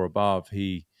on the floor above,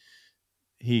 he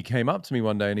came up to me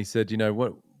one day and he said,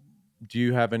 what do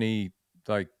you have any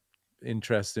like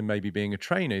interest in maybe being a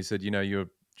trainer? He said, you're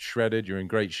shredded, you're in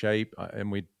great shape.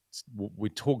 And we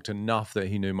talked enough that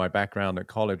he knew my background at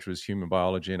college was human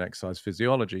biology and exercise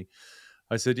physiology.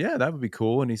 I said, yeah, that would be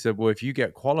cool. And he said, well, if you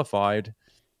get qualified,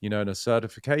 in a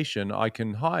certification, I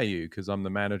can hire you, because I'm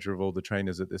the manager of all the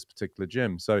trainers at this particular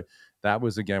gym. So that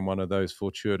was, again, one of those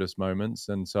fortuitous moments.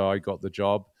 And so I got the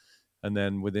job. And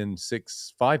then within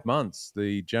 5 months,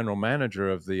 the general manager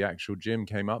of the actual gym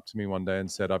came up to me one day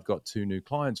and said, I've got 2 new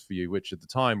clients for you, which at the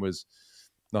time was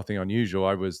nothing unusual.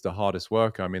 I was the hardest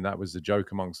worker. I mean, that was the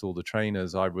joke amongst all the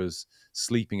trainers. I was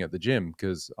sleeping at the gym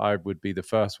because I would be the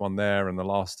first one there and the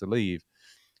last to leave.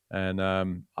 And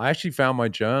I actually found my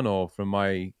journal from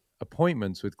my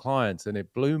appointments with clients, and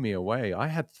it blew me away. I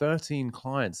had 13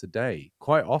 clients a day,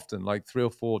 quite often, like 3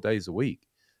 or 4 days a week.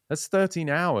 That's 13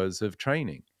 hours of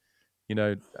training,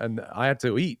 and I had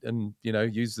to eat and,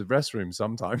 use the restroom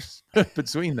sometimes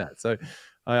between that. So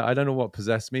I don't know what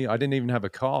possessed me. I didn't even have a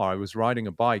car. I was riding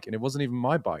a bike, and it wasn't even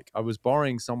my bike. I was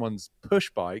borrowing someone's push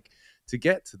bike to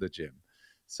get to the gym.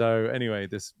 So anyway,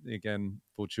 this again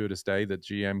fortuitous day that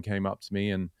GM came up to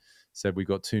me and said we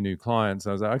got 2 new clients.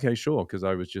 I was like, okay, sure, because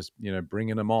I was just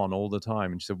bringing them on all the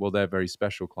time. And she said, well, they're very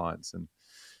special clients and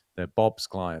they're Bob's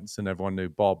clients, and everyone knew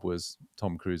Bob was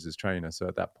Tom Cruise's trainer. So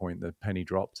at that point, the penny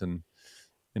dropped, and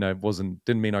it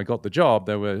didn't mean I got the job.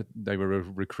 They were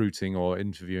recruiting or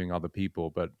interviewing other people,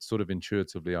 but sort of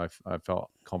intuitively, I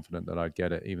felt confident that I'd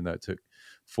get it, even though it took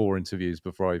 4 interviews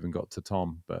before I even got to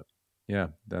Tom. But yeah,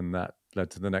 then that led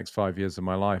to the next 5 years of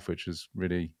my life, which was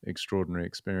really extraordinary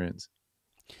experience.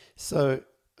 So,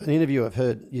 an interview I've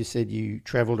heard, you said you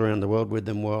traveled around the world with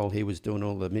them while he was doing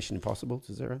all the Mission Impossibles.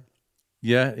 Is that right?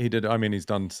 Yeah, he did. I mean, he's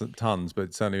done tons,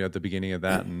 but certainly at the beginning of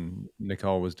that, and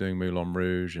Nicole was doing Moulin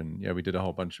Rouge, and yeah, we did a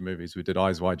whole bunch of movies. We did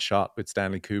Eyes Wide Shut with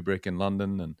Stanley Kubrick in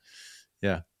London, and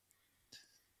yeah,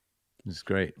 it was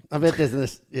great. I bet there's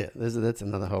this. Yeah, that's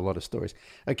another whole lot of stories.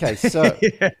 Okay, so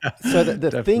Yeah,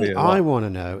 the thing definitely a I lot. want to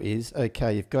know is,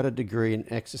 okay, you've got a degree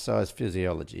in exercise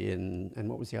physiology, and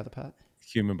what was the other part?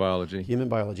 Human biology. Human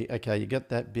biology. Okay, you got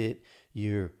that bit.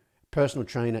 You're a personal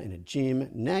trainer in a gym.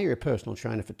 Now you're a personal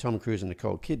trainer for Tom Cruise and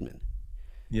Nicole Kidman.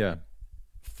 Yeah,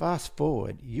 Fast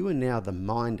forward, you are now the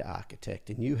mind architect,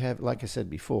 and you have, like I said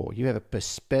before, you have a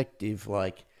perspective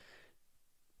like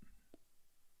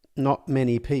not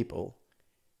many people.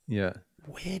 yeah.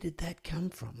 Where did that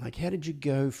come from? Like, how did you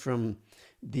go from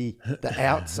the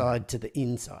outside to the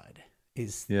inside?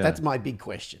 Yeah, That's my big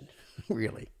question,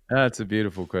 really. that's a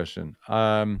beautiful question.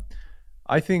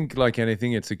 I think, like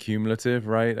anything, it's accumulative,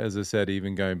 right? As I said,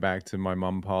 even going back to my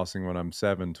mum passing when I'm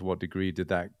 7, to what degree did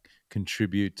that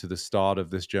contribute to the start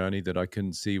of this journey that I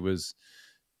couldn't see was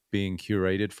being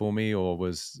curated for me or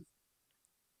was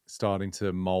starting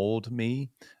to mold me?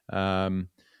 Um,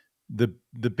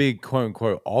 the big quote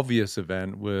unquote obvious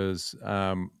event was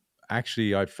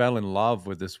actually I fell in love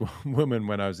with this woman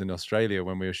when I was in Australia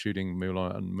when we were shooting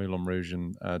Moulin Rouge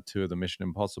and 2 of the Mission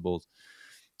Impossibles,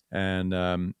 and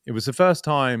it was the first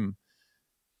time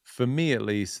for me, at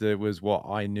least, it was what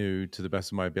I knew to the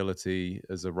best of my ability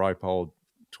as a ripe old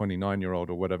 29-year-old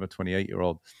or whatever,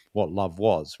 28-year-old, what love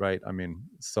was, right? I mean,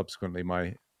 subsequently,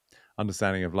 my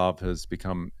understanding of love has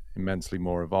become immensely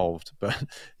more evolved. But,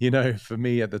 for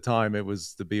me at the time, it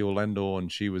was the be all end all, and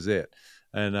she was it.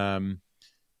 And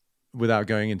without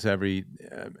going into every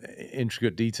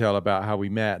intricate detail about how we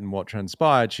met and what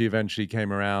transpired, she eventually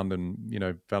came around and,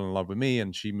 fell in love with me,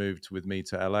 and she moved with me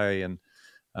to LA. And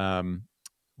um,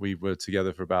 we were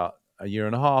together for about a year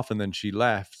and a half, and then she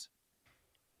left.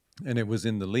 And it was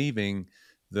in the leaving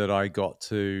that I got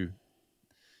to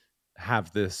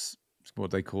have this,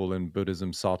 what they call in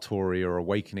Buddhism, satori, or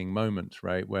awakening moment,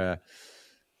 right? Where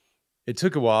it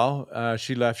took a while.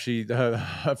 She left.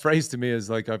 Her phrase to me is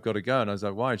like, "I've got to go." And I was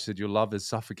like, "Why?" She said, "Your love is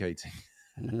suffocating."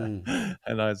 Mm.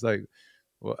 And I was like,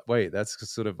 wait, that's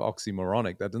sort of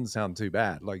oxymoronic. That doesn't sound too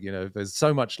bad. Like, there's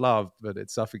so much love, but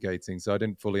it's suffocating. So I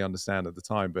didn't fully understand at the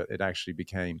time, but it actually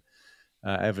became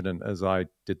evident as I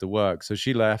did the work. So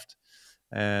she left,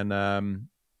 and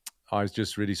I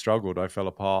just really struggled. I fell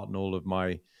apart, and all of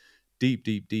my deep,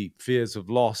 deep, deep fears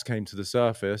of loss came to the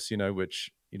surface,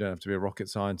 which you don't have to be a rocket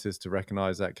scientist to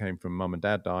recognize that came from mum and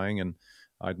dad dying. And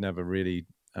I'd never really,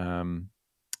 um,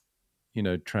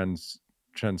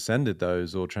 transcended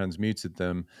those or transmuted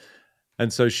them.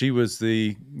 And so she was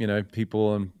the,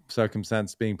 people and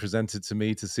circumstance being presented to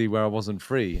me to see where I wasn't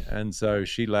free. And so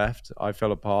she left. I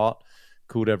fell apart,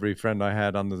 called every friend I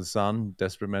had under the sun,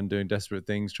 desperate men doing desperate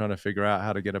things, trying to figure out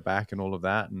how to get her back and all of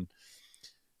that.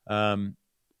 Um,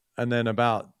 and then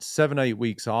about 7, 8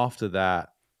 weeks after that,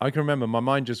 I can remember my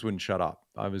mind just wouldn't shut up.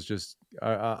 I was just,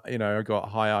 I got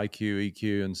high IQ,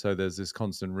 EQ. And so there's this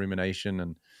constant rumination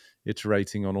and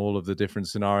iterating on all of the different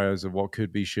scenarios of what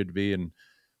could be, should be, and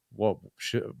what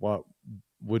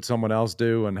would someone else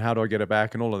do, and how do I get it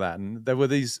back, and all of that. And there were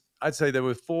these, I'd say there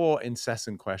were 4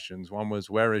 incessant questions. One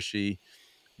was, where is she?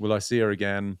 Will I see her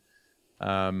again?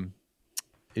 Um,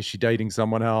 is she dating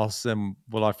someone else? And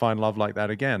will I find love like that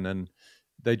again? And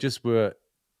they just were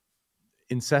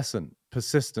incessant,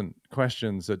 persistent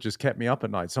questions that just kept me up at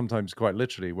night, sometimes quite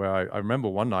literally, where I remember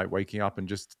one night waking up and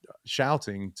just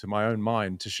shouting to my own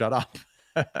mind to shut up.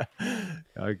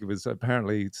 It was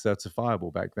apparently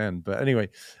certifiable back then. But anyway,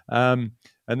 and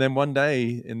then one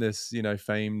day in this,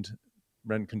 famed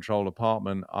rent control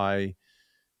apartment, I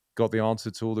got the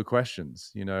answer to all the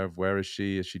questions, of where is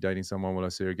she? Is she dating someone? Will I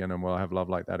see her again? And will I have love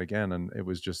like that again? And it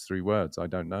was just 3 words. I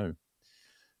don't know.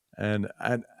 And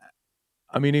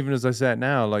I mean, even as I say it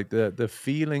now, like the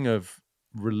feeling of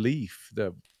relief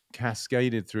that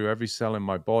cascaded through every cell in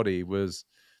my body was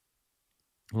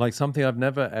like something I've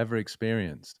never ever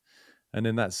experienced. And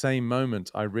in that same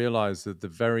moment, I realized that the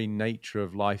very nature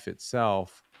of life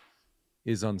itself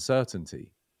is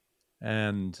uncertainty.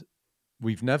 And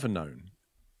we've never known.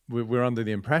 We're under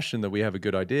the impression that we have a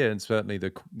good idea. And certainly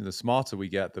the smarter we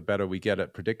get, the better we get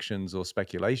at predictions or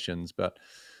speculations. But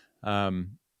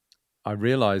I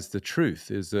realized the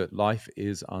truth is that life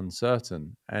is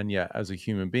uncertain. And yet, as a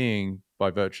human being,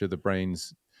 by virtue of the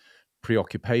brain's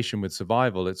preoccupation with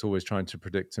survival, it's always trying to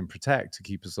predict and protect to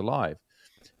keep us alive.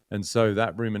 And so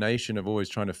that rumination of always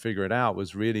trying to figure it out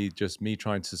was really just me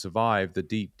trying to survive the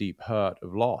deep, deep hurt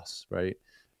of loss, right?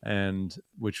 And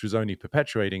which was only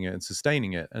perpetuating it and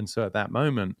sustaining it. And so at that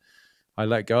moment, I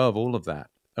let go of all of that.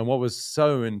 And what was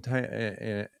so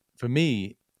for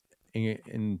me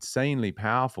insanely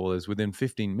powerful is within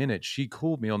 15 minutes, she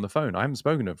called me on the phone. I haven't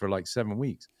spoken to her for like 7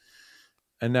 weeks.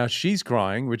 And now she's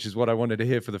crying, which is what I wanted to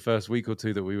hear for the first week or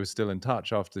two that we were still in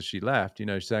touch after she left,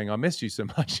 saying, I miss you so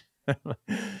much.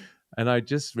 And I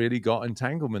just really got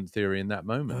entanglement theory in that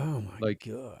moment. Oh my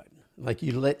God. Like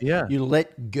you Yeah,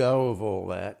 let go of all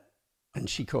that, and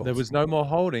she calls. there was no more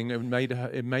holding.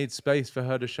 It made space for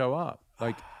her to show up.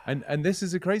 And this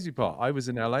is the crazy part. I was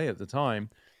in LA at the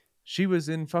time. She was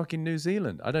in fucking New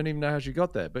Zealand. I don't even know how she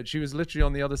got there, but she was literally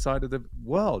on the other side of the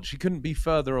world. She couldn't be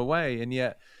further away. And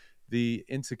yet the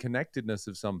interconnectedness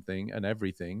of something and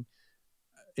everything,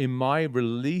 in my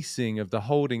releasing of the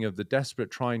holding of the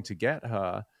desperate trying to get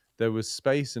her, there was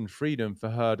space and freedom for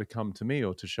her to come to me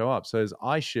or to show up. So as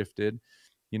I shifted,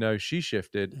 she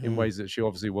shifted in ways that she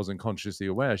obviously wasn't consciously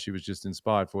aware. She was just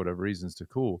inspired for whatever reasons to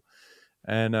call.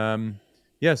 And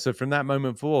so from that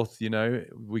moment forth,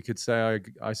 we could say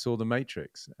I saw the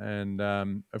Matrix. And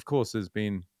of course, there's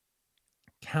been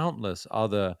countless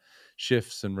other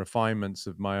shifts and refinements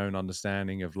of my own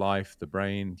understanding of life, the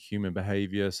brain, human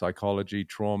behavior, psychology,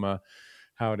 trauma,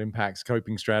 how it impacts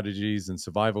coping strategies and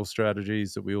survival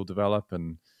strategies that we all develop.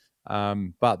 And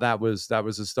but that was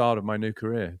the start of my new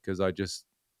career, because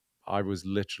I was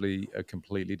literally a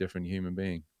completely different human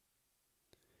being.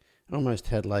 Almost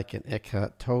had like an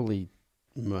Eckhart Tolle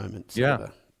moment. Yeah,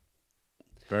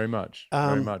 very much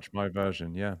my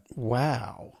version. Yeah.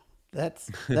 Wow. That's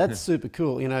super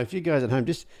cool. If you guys at home,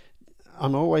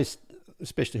 I'm always,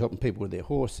 especially helping people with their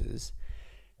horses,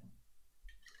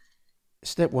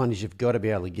 step one is you've got to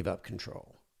be able to give up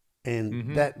control.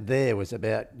 And that there was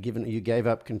about you gave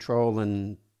up control,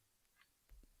 and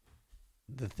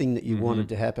the thing that you wanted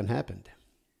to happen happened.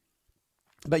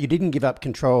 But you didn't give up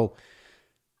control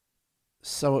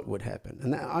so it would happen.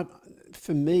 And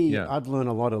for me, I've learned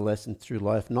a lot of lessons through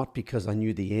life, not because I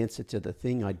knew the answer to the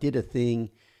thing. I did a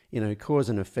thing, cause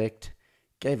and effect,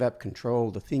 gave up control.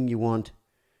 The thing you want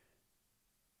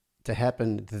to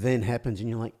happen then happens, and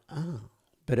you're like, oh.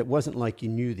 But it wasn't like you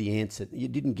knew the answer. You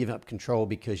didn't give up control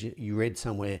because you read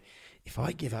somewhere, if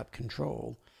I give up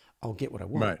control, I'll get what I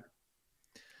want. Right.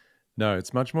 No,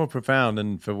 it's much more profound.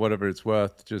 And for whatever it's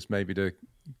worth, just maybe to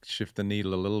shift the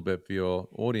needle a little bit for your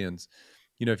audience,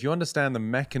 if you understand the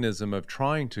mechanism of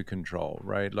trying to control,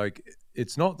 right? Like,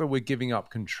 it's not that we're giving up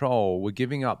control, we're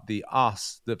giving up the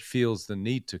us that feels the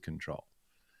need to control,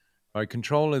 right?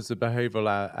 Control is the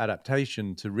behavioral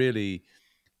adaptation to really,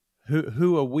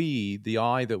 who are we, the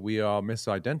I that we are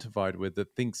misidentified with,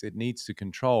 that thinks it needs to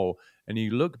control. And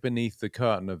you look beneath the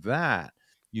curtain of that,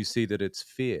 you see that it's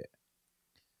fear.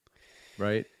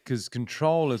 Right? Because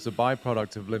control is a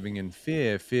byproduct of living in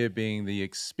fear, fear being the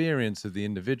experience of the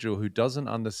individual who doesn't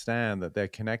understand that they're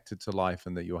connected to life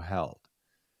and that you're held.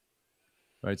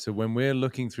 Right? So when we're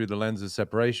looking through the lens of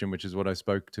separation, which is what I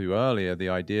spoke to earlier, the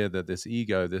idea that this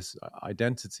ego, this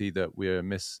identity that we're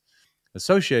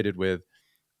misassociated with,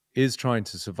 is trying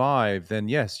to survive, then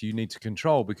yes, you need to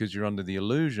control, because you're under the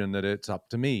illusion that it's up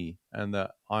to me and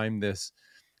that I'm this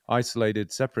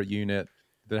isolated, separate unit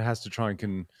that has to try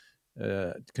and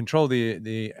control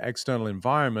the external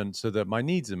environment so that my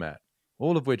needs are met,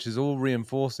 all of which is all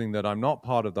reinforcing that I'm not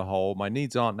part of the whole, my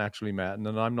needs aren't naturally met, and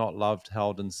that I'm not loved,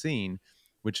 held, and seen,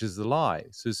 which is the lie.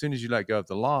 So as soon as you let go of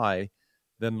the lie,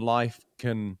 then life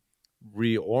can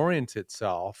reorient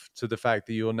itself to the fact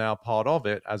that you're now part of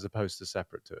it as opposed to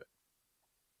separate to it.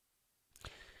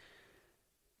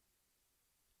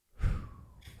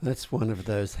 That's one of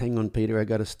those, hang on, Peter, I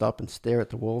got to stop and stare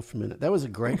at the wall for a minute. That was a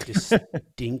great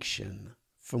distinction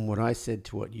from what I said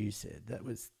to what you said. That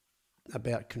was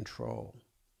about control.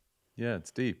 Yeah,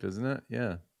 it's deep, isn't it?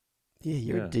 Yeah. Yeah,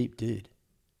 you're a deep dude.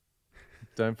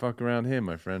 Don't fuck around here,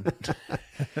 my friend.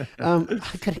 I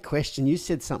got a question. You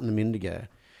said something a minute ago,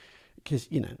 because,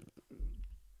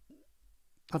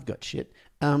 I've got shit.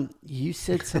 You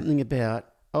said something about,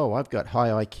 I've got high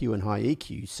IQ and high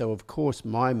EQ, so of course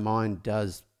my mind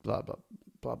does blah, blah,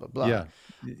 blah, blah, blah. Yeah.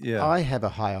 Yeah. I have a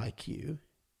high IQ.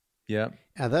 Yeah.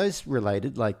 Are those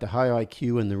related, like the high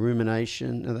IQ and the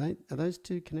rumination? Are those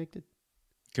two connected?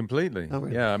 Completely. Oh,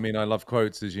 really? Yeah. I mean, I love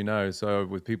quotes, as you know. So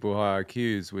with people with high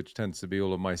IQs, which tends to be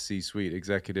all of my C-suite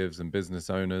executives and business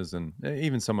owners and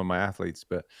even some of my athletes,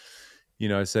 but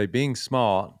I say being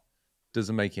smart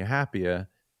doesn't make you happier.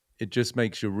 It just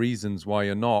makes your reasons why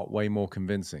you're not way more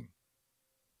convincing.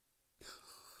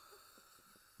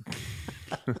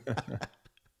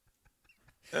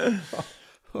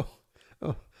 Oh,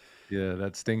 oh, Yeah,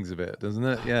 that stings a bit, doesn't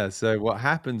it? Yeah. So what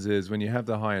happens is when you have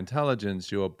the high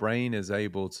intelligence, your brain is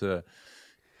able to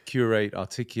curate,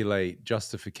 articulate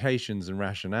justifications and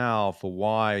rationale for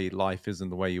why life isn't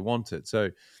the way you want it. So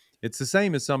it's the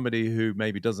same as somebody who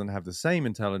maybe doesn't have the same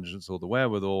intelligence or the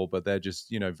wherewithal, but they're just,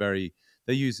 they're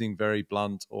using very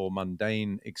blunt or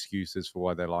mundane excuses for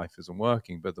why their life isn't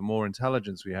working. But the more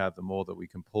intelligence we have, the more that we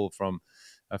can pull from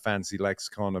a fancy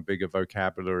lexicon, a bigger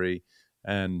vocabulary,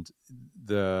 and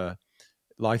the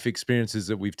life experiences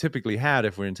that we've typically had.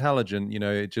 If we're intelligent,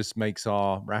 it just makes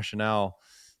our rationale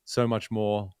so much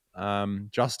more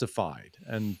justified.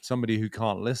 And somebody who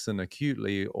can't listen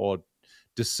acutely or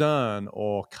discern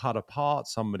or cut apart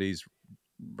somebody's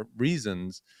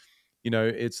reasons,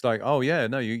 it's like, oh yeah,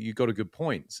 no, you got a good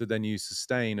point. So then you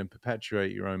sustain and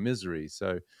perpetuate your own misery.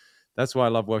 So that's why I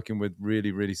love working with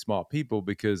really, really smart people,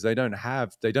 because they don't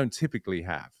typically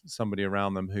have somebody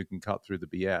around them who can cut through the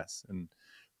BS and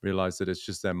realize that it's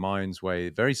just their mind's way.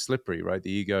 Very slippery, right?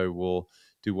 The ego will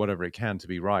do whatever it can to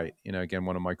be right. Again,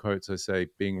 one of my quotes, I say,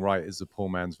 being right is the poor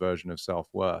man's version of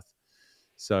self-worth.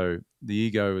 So the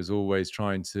ego is always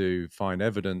trying to find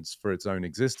evidence for its own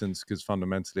existence, because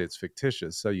fundamentally it's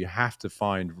fictitious. So you have to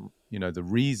find, the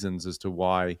reasons as to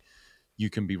why you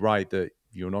can be right, that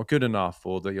you're not good enough,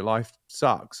 or that your life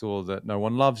sucks, or that no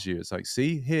one loves you. It's like,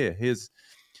 see, here's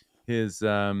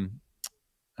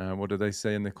what do they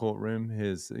say in the courtroom?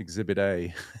 Here's Exhibit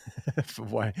A for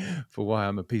why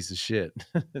I'm a piece of shit.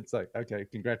 It's like, okay,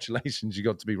 congratulations, you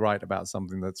got to be right about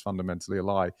something that's fundamentally a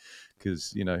lie,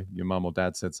 because your mom or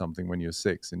dad said something when you were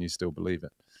 6 and you still believe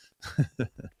it.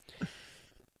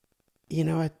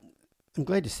 I'm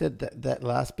glad you said that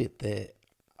last bit there.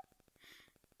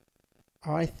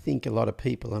 I think a lot of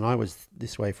people, and I was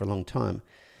this way for a long time,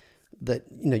 that,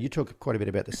 you talk quite a bit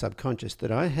about the subconscious,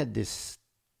 that I had this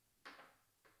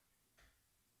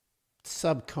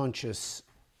subconscious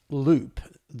loop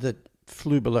that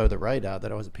flew below the radar,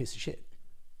 that I was a piece of shit.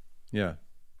 Yeah.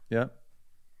 Yeah.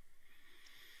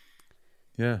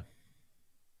 Yeah.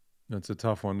 That's a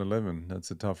tough one to live in. That's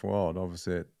a tough world.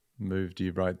 Obviously, it moved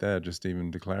you right there, just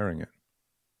even declaring it.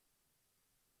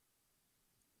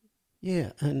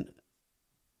 Yeah, and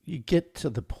you get to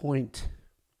the point,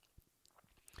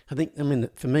 I mean,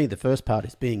 for me, the first part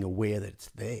is being aware that it's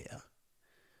there.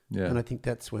 Yeah. And I think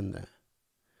that's when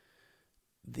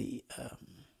the I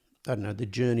don't know, the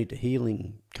journey to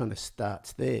healing kind of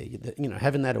starts there.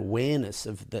 Having that awareness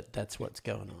of that's what's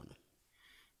going on.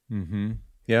 Mm-hmm.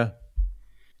 Yeah.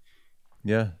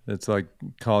 Yeah. It's like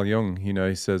Carl Jung,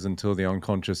 he says, until the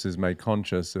unconscious is made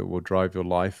conscious, it will drive your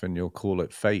life and you'll call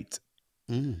it fate.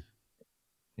 Mm.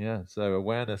 Yeah. So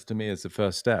awareness to me is the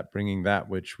first step, bringing that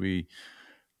which we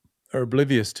are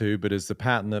oblivious to, but is the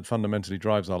pattern that fundamentally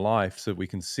drives our life, so we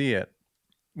can see it,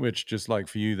 which, just like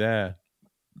for you there,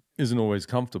 isn't always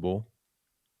comfortable,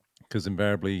 because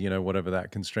invariably, whatever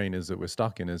that constraint is that we're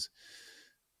stuck in it's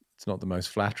not the most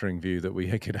flattering view that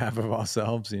we could have of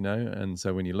ourselves, and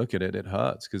so when you look at it, it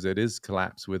hurts, because it is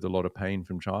collapsed with a lot of pain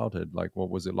from childhood. Like,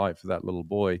 what was it like for that little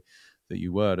boy that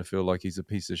you were to feel like he's a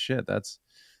piece of shit?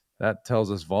 That tells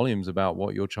us volumes about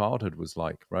what your childhood was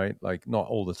like, right? Like, not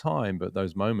all the time, but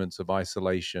those moments of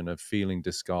isolation, of feeling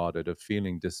discarded, of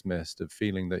feeling dismissed, of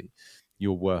feeling that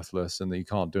you're worthless and that you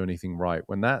can't do anything right.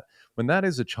 When that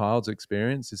is a child's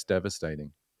experience, it's devastating.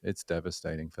 It's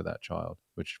devastating for that child,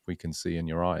 which we can see in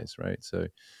your eyes, right? So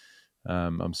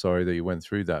I'm sorry that you went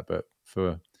through that, but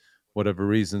for whatever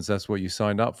reasons, that's what you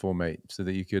signed up for, mate, so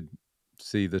that you could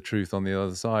see the truth on the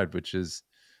other side, which is,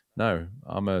 no,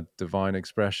 I'm a divine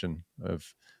expression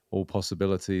of all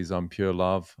possibilities. I'm pure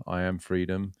love. I am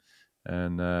freedom.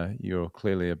 And you're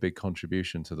clearly a big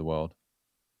contribution to the world.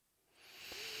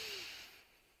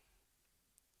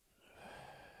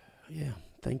 Yeah,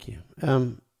 thank you.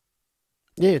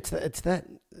 Yeah, it's that.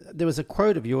 There was a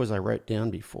quote of yours I wrote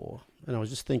down before, and I was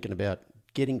just thinking about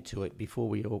getting to it before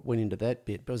we went into that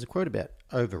bit. But it was a quote about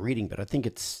overeating, but I think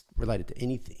it's related to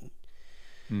anything.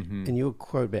 Mm-hmm. And your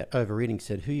quote about overeating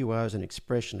said, "Who you are is an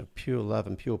expression of pure love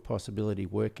and pure possibility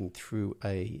working through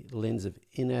a lens of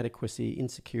inadequacy,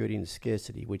 insecurity, and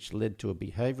scarcity, which led to a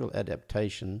behavioral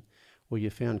adaptation or you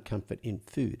found comfort in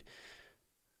food.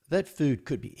 That food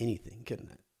could be anything, couldn't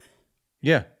it?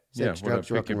 Yeah, yeah. Sex, Whatever.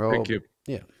 drugs, rock and roll.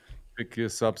 Yeah. Pick your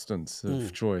substance of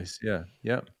Mm. choice. Yeah,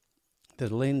 yeah,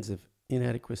 The lens of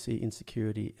inadequacy,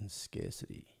 insecurity, and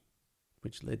scarcity,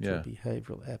 which led to a yeah.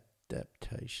 behavioral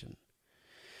adaptation.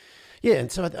 Yeah,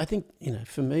 and so I think,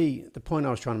 for me, the point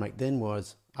I was trying to make then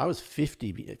was I was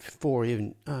 50 before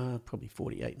even, probably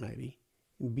 48 maybe,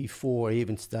 before I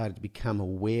even started to become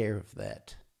aware of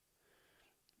that,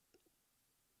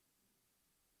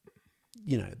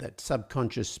 that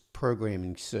subconscious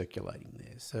programming circulating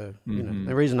there. So,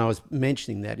 the reason I was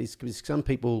mentioning that is because some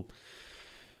people,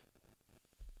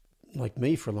 like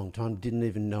me for a long time, didn't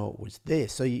even know it was there.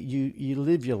 So you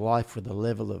live your life with a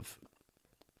level of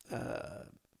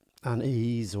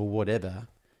unease or whatever,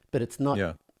 but it's not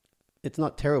Yeah. it's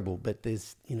not terrible. But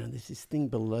there's this thing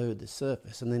below the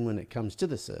surface, and then when it comes to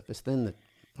the surface, then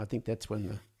I think that's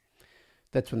when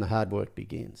the hard work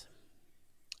begins.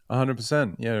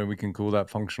 100%. Yeah, we can call that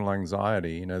functional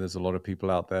anxiety. There's a lot of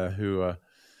people out there who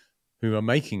are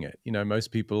making it.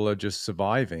 Most people are just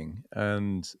surviving,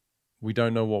 and we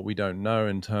don't know what we don't know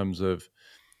in terms of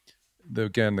the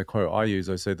quote I use.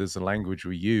 I say there's a language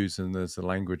we use, and there's a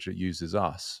language that uses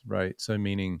us, right? So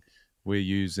meaning we're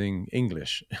using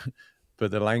English,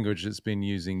 but the language that's been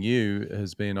using you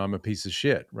has been I'm a piece of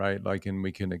shit, right? Like, and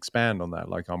we can expand on that.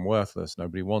 Like, I'm worthless.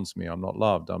 Nobody wants me. I'm not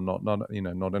loved. I'm not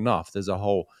not enough. There's a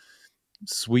whole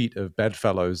suite of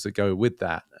bedfellows that go with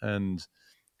that. And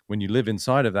when you live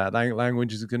inside of that,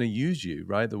 language is going to use you,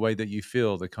 right? The way that you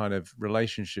feel, the kind of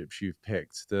relationships you've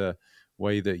picked, the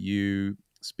way that you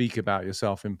speak about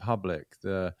yourself in public,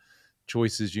 the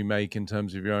choices you make in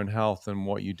terms of your own health and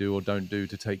what you do or don't do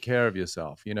to take care of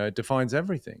yourself. It defines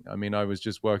everything. I mean, I was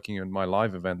just working on my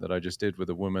live event that I just did with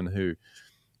a woman who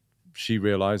she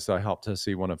realized I helped her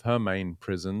see one of her main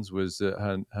prisons was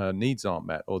that her needs aren't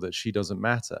met or that she doesn't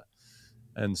matter.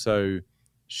 And so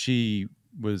she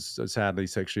was sadly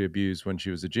sexually abused when she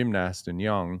was a gymnast and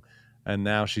young. And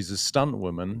now she's a stunt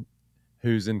woman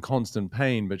who's in constant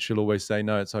pain, but she'll always say,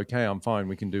 no, it's okay. I'm fine.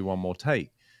 We can do one more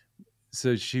take.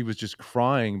 So she was just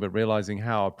crying, but realizing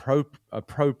how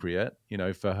appropriate,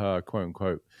 for her quote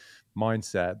unquote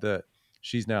mindset, that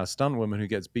she's now a stunt woman who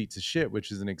gets beat to shit,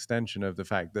 which is an extension of the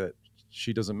fact that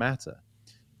she doesn't matter.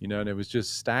 And it was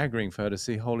just staggering for her to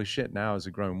see, holy shit, now as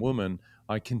a grown woman,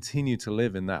 I continue to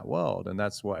live in that world. And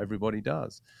that's what everybody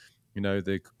does.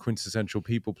 The quintessential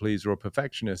people pleaser or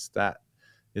perfectionist, that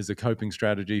is a coping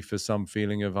strategy for some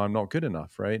feeling of I'm not good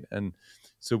enough, right? And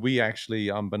so we actually,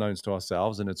 unbeknownst to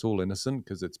ourselves, and it's all innocent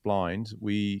because it's blind,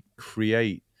 we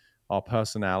create our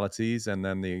personalities, and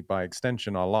then by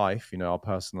extension, our life. Our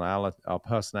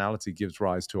personality gives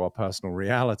rise to our personal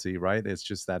reality, right? It's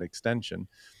just that extension.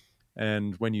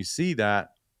 And when you see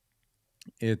that,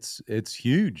 it's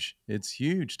huge. It's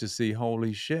huge to see,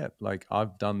 holy shit, like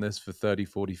I've done this for 30,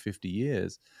 40, 50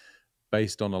 years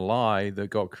based on a lie that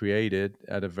got created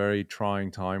at a very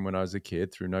trying time when I was a kid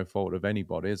through no fault of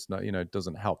anybody. It's not, it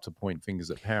doesn't help to point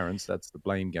fingers at parents. That's the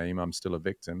blame game. I'm still a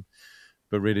victim.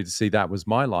 But really to see that was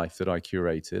my life that I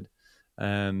curated,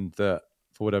 and that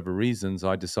for whatever reasons,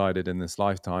 I decided in this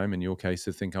lifetime, in your case,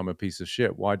 to think I'm a piece of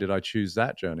shit. Why did I choose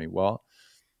that journey? Well,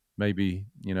 maybe,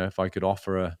 if I could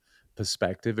offer a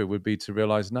perspective, it would be to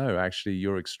realize, no, actually,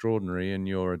 you're extraordinary and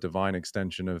you're a divine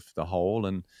extension of the whole,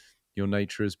 and your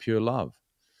nature is pure love.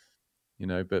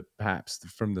 But perhaps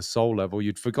from the soul level,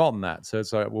 you'd forgotten that. So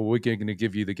it's like, well, we're going to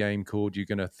give you the game called you're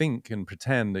going to think and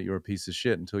pretend that you're a piece of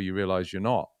shit until you realize you're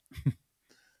not.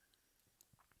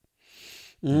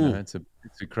 It's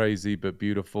a crazy but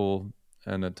beautiful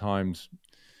and at times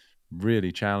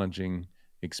really challenging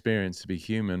experience to be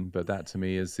human. But that to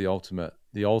me is the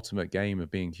ultimate game of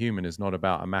being human. Is not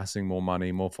about amassing more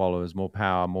money, more followers, more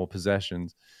power, more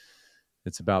possessions.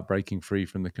 It's about breaking free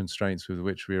from the constraints with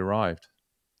which we arrived.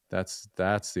 That's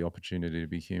the opportunity to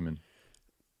be human.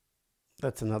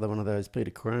 That's another one of those Peter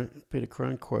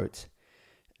Crone quotes.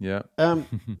 Yeah. I'm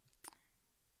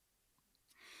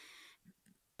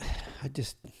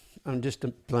just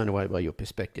blown away by your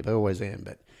perspective. I always am,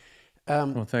 but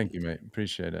well, thank you, mate.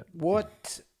 Appreciate it.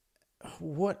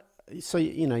 So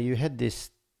you had this,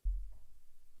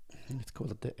 let's call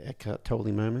it the Eckhart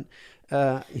Tolle moment.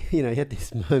 You had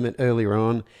this moment earlier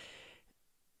on.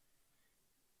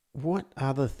 What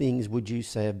other things would you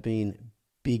say have been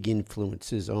big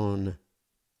influences on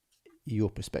your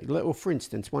perspective? Or for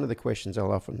instance, one of the questions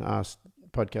I'll often ask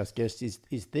podcast guests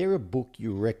is there a book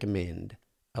you recommend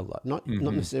a lot? Not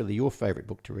necessarily your favorite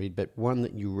book to read, but one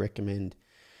that you recommend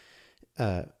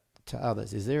to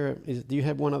others. Do you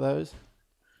have one of those?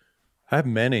 I have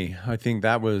many. I think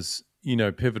that was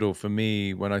pivotal for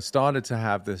me when I started to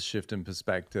have this shift in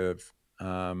perspective.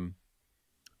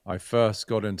 I first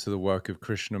got into the work of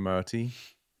Krishnamurti,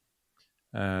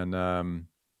 and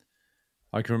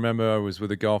I can remember I was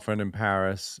with a girlfriend in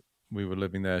Paris. We were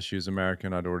living there. She was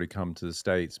American. I'd already come to the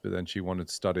States, but then she wanted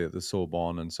to study at the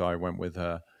Sorbonne, and so I went with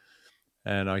her.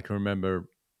 And I can remember,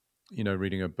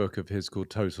 reading a book of his called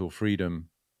Total Freedom,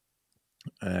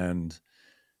 and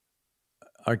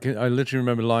I literally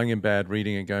remember lying in bed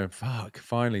reading it, going, "Fuck!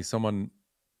 Finally, someone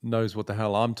knows what the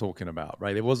hell I'm talking about."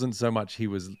 Right? It wasn't so much it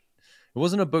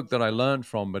wasn't a book that I learned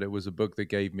from, but it was a book that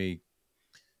gave me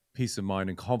peace of mind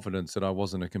and confidence that I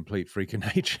wasn't a complete freak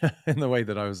of nature in the way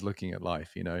that I was looking at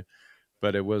life.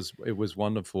 But it was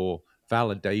wonderful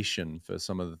validation for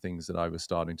some of the things that I was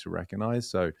starting to recognize.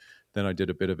 So then I did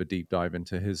a bit of a deep dive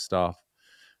into his stuff.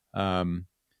 I'll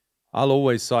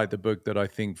always cite the book that I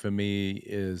think for me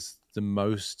is the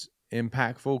most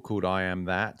impactful, called I Am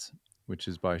That, which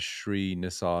is by Sri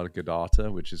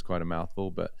Nisargadatta, which is quite a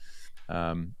mouthful, but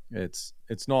it's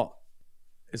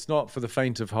not for the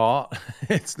faint of heart.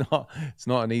 It's not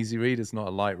an easy read. It's not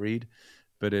a light read,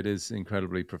 but it is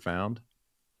incredibly profound.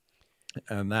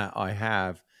 And that I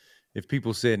have, if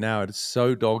people see it now, it's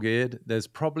so dog-eared. There's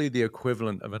probably the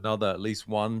equivalent of another at least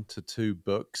 1 to 2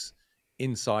 books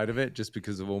inside of it, just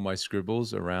because of all my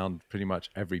scribbles around pretty much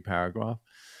every paragraph.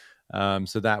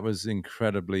 So that was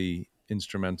incredibly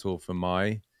instrumental for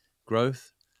my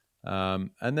growth.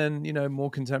 And then, more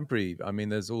contemporary. I mean,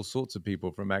 there's all sorts of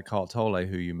people, from Eckhart Tolle,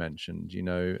 who you mentioned,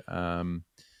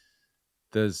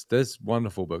 there's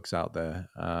wonderful books out there.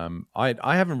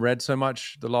 I haven't read so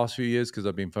much the last few years because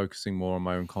I've been focusing more on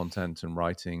my own content and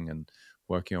writing and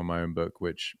working on my own book,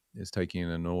 which is taking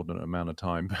an inordinate amount of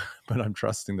time, but I'm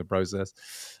trusting the process.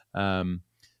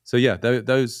 So yeah,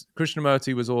 those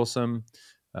Krishnamurti was awesome.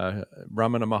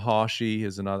 Ramana Maharshi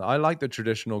is another. I like the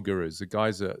traditional gurus, the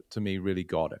guys that to me really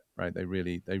got it, right?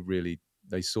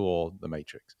 They saw the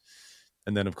Matrix.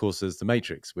 And then, of course, there's The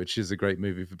Matrix, which is a great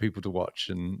movie for people to watch.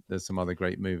 And there's some other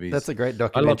great movies. That's a great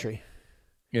documentary.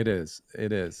 It is.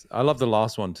 I love the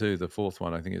last one too, the fourth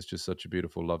one. I think it's just such a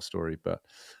beautiful love story. But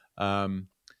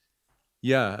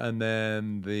yeah, and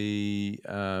then the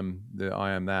I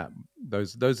Am That.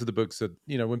 Those are the books that,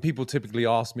 when people typically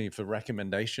ask me for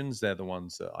recommendations, they're the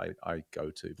ones that I go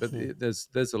to. But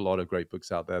there's a lot of great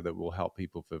books out there that will help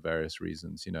people for various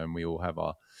reasons, and we all have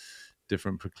our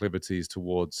different proclivities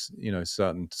towards,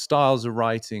 certain styles of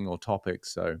writing or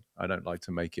topics. So I don't like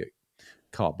to make it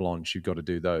carte blanche. You've got to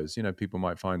do those. People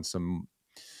might find some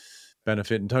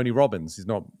benefit in Tony Robbins. He's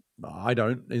not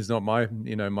my,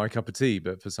 my cup of tea,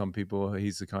 but for some people,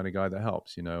 he's the kind of guy that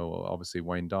helps, obviously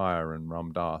Wayne Dyer and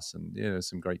Ram Dass and,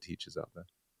 some great teachers out there.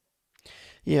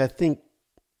 Yeah. I think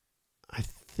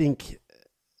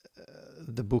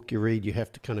the book you read, you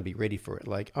have to kind of be ready for it.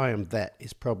 Like I Am That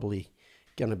is probably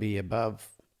going to be above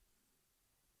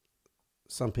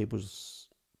some people's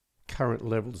current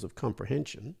levels of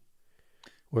comprehension.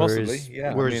 Possibly,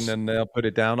 yeah. I mean, then they'll put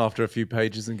it down after a few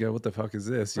pages and go, "What the fuck is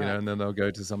this?" Right. And then they'll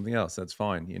go to something else. That's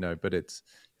fine, But it's,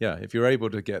 if you're able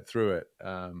to get through it,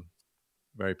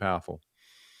 very powerful.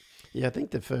 Yeah, I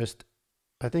think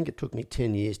it took me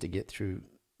 10 years to get through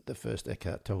the first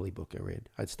Eckhart Tolle book I read.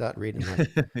 I'd start reading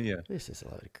like, this is a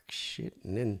load of shit,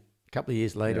 and then a couple of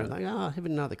years later, I'm like, I'll have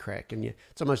another crack. And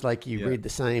it's almost like you read the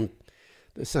same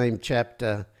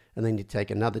chapter, and then you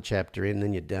take another chapter in,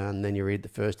 then you're done. And then you read the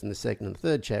first and the second and the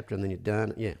third chapter, and then you're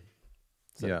done. Yeah.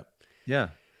 So. Yeah.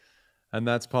 And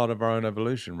that's part of our own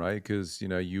evolution, right? Because,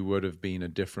 you would have been a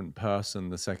different person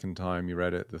the second time you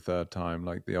read it, the third time,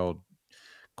 like the old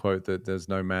quote that there's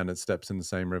no man that steps in the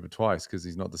same river twice, because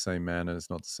he's not the same man and it's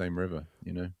not the same river,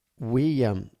 We,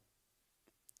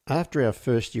 after our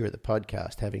first year at the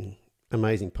podcast, having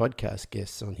amazing podcast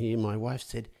guests on here, my wife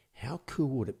said, how cool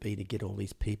would it be to get all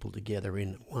these people together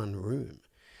in one room?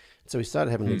 So we started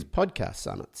having these podcast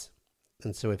summits.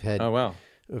 And so we've had,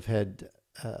 we've had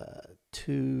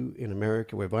 2 in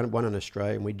America. We've one in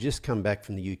Australia, and we just come back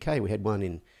from the UK. We had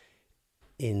one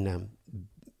in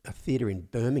a theatre in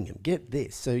Birmingham. Get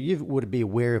this. So you would be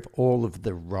aware of all of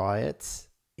the riots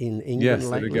in England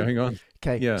lately. That are going on.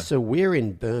 Okay. Yeah. So we're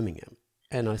in Birmingham,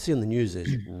 and I see on the news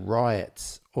there's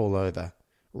riots all over.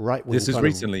 Right. This is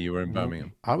recently you were in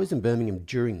Birmingham. I was in Birmingham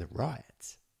during the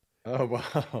riots. Oh,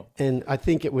 wow. And I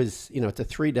think it was, it's a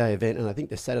 3-day event. And I think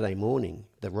the Saturday morning,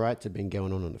 the riots had been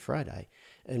going on the Friday.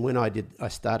 And when I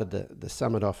started the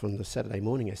summit off on the Saturday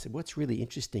morning, I said, what's really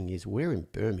interesting is we're in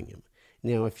Birmingham.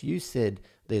 Now, if you said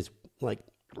there's like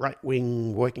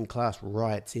right-wing working class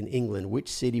riots in England, which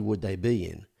city would they be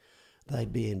in?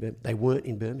 They'd be in Birmingham. They weren't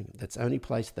in Birmingham. That's the only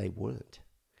place they weren't.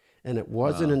 And it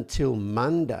wasn't Wow. until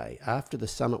Monday, after the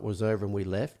summit was over and we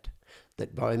left,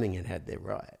 that Birmingham had their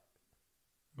riot.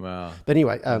 Wow. But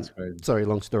anyway, That's crazy. sorry,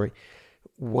 long story.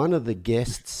 One of the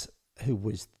guests who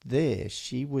was there,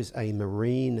 she was a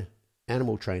marine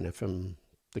animal trainer from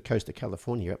the coast of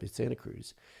California up in Santa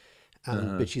Cruz.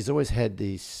 Uh-huh. But she's always had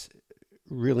this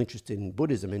real interest in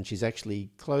Buddhism, and she's actually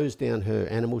closed down her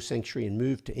animal sanctuary and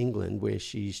moved to England, where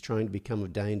she's trying to become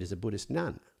ordained as a Buddhist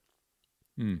nun.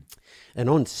 Mm. And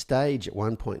on stage at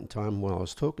one point in time, while I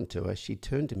was talking to her, she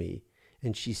turned to me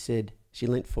and she said, she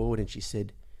leant forward and she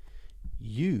said,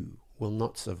 "You will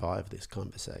not survive this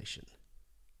conversation."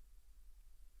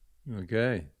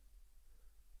 Okay.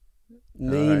 All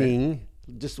right. Meaning,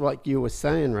 just like you were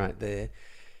saying right there,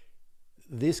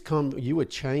 you are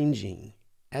changing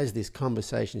as this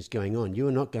conversation is going on. You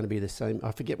are not going to be the same.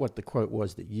 I forget what the quote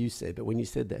was that you said, but when you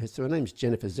said that, so her name's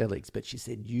Jennifer Zelligs, but she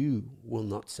said, "You will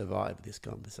not survive this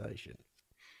conversation."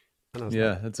 And I was like,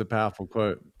 Yeah, that's a powerful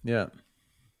quote. Yeah.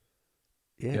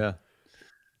 yeah. Yeah.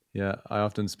 Yeah, I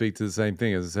often speak to the same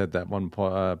thing. As I said, that one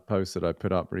post that I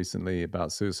put up recently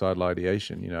about suicidal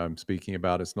ideation. I'm speaking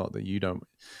about it's not that you don't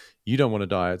want to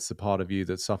die. It's the part of you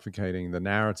that's suffocating the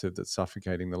narrative, that's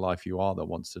suffocating the life you are that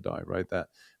wants to die. Right? That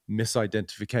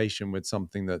misidentification with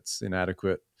something that's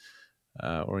inadequate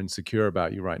or insecure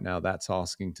about you right now. That's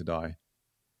asking to die.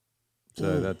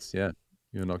 So that's you're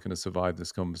not going to survive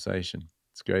this conversation.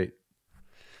 It's great.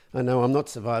 I know I'm not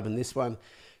surviving this one.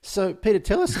 So, Peter,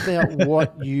 tell us about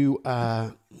what are you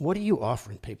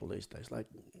offering people these days? Like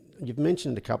you've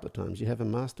mentioned a couple of times, you have a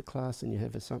masterclass and you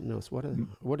have something else.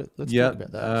 Let's Yeah. talk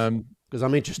about those because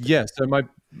I'm interested. Yeah. So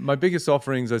my biggest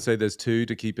offerings, I say there's two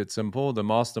to keep it simple. The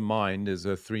mastermind is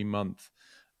a 3-month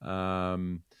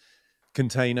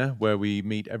container where we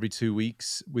meet every 2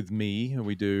 weeks with me, and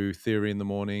we do theory in the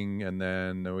morning and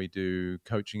then we do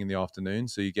coaching in the afternoon.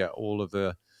 So you get all of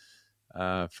the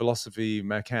philosophy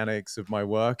mechanics of my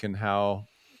work and how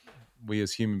we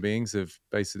as human beings have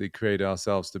basically created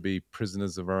ourselves to be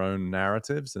prisoners of our own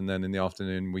narratives. And then in the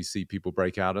afternoon, we see people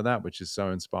break out of that, which is so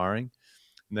inspiring.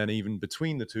 And then even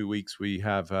between the 2 weeks, I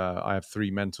have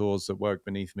 3 mentors that work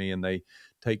beneath me, and they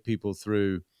take people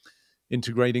through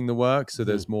integrating the work. So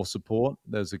there's more support.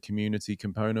 There's a community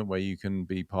component where you can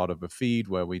be part of a feed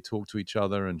where we talk to each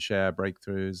other and share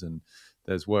breakthroughs, and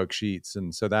there's worksheets.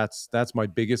 And so that's my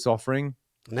biggest offering.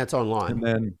 And that's online. And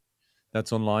then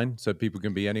that's online, so people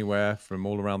can be anywhere from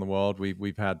all around the world.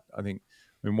 We've had, I think,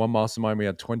 in one mastermind we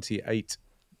had 28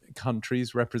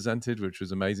 countries represented, which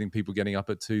was amazing. People getting up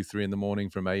at 2, 3 in the morning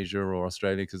from Asia or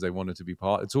Australia because they wanted to be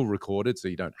part. It's all recorded, so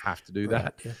you don't have to do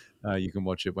that. Yeah. You can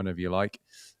watch it whenever you like.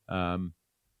 But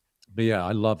yeah,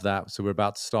 I love that. So we're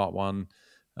about to start one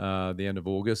the end of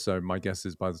August. So my guess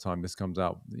is by the time this comes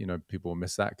out, people will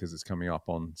miss that because it's coming up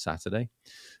on Saturday.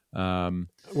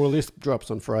 Well, this drops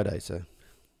on Friday, so.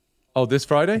 Oh, this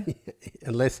Friday?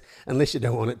 unless you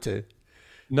don't want it to.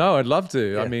 No, I'd love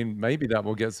to. Yeah. I mean, maybe that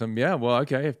will get some. Yeah, well,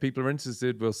 okay. If people are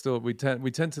interested, we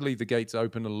tend to leave the gates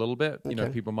open a little bit.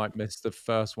 People might miss the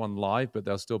first one live, but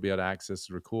they'll still be able to access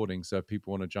the recording. So if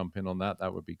people want to jump in on that,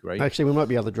 that would be great. Actually, we might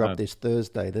be able to drop this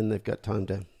Thursday. Then they've got time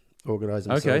to organize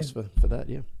themselves for that.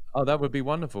 Yeah. Oh, that would be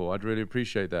wonderful. I'd really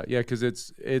appreciate that. Yeah, because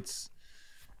it's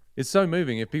so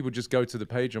moving. If people just go to the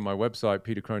page on my website,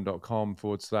 petercrone.com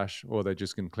 / or they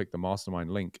just can click the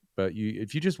mastermind link. But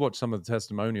if you just watch some of the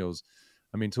testimonials,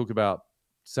 I mean, talk about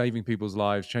saving people's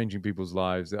lives, changing people's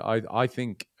lives. I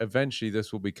think eventually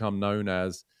this will become known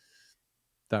as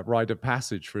that rite of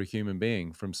passage for a human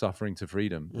being from suffering to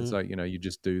freedom. It's like, you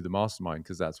just do the mastermind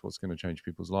because that's what's going to change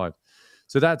people's lives.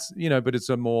 So that's, but it's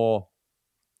a more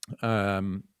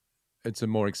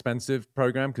expensive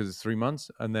program because it's 3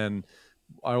 months. And then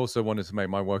I also wanted to make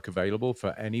my work available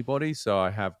for anybody. So I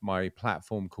have my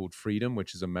platform called Freedom,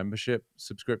 which is a membership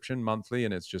subscription monthly,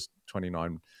 and it's just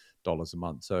 $29 a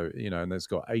month. So, and it's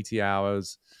got 80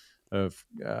 hours of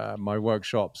my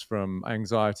workshops from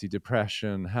anxiety,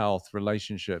 depression, health,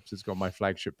 relationships. It's got my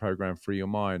flagship program, Free Your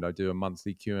Mind. I do a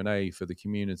monthly Q&A for the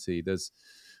community. There's,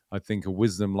 I think, a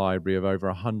wisdom library of over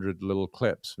 100 little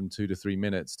clips from 2 to 3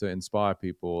 minutes to inspire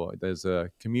people. There's a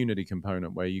community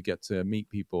component where you get to meet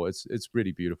people. It's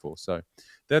really beautiful. So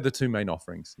they're the 2 main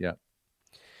offerings. Yeah.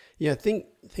 Yeah, I think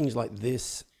things like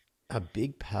this, a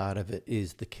big part of it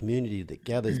is the community that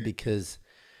gathers because,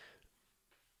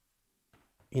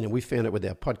 we found it with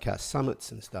our podcast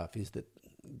summits and stuff is that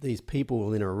these people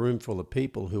are in a room full of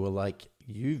people who are like,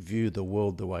 you view the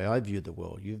world the way I view the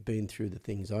world. You've been through the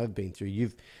things I've been through.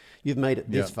 You've made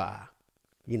it this far.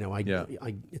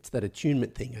 It's that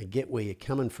attunement thing. I get where you're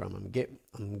coming from.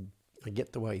 I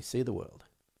get the way you see the world.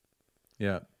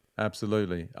 Yeah,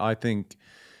 absolutely. I think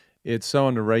it's so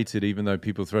underrated, even though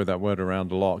people throw that word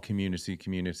around a lot,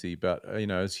 community. But,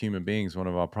 as human beings, one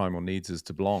of our primal needs is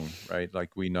to belong, right?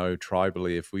 Like we know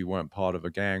tribally, if we weren't part of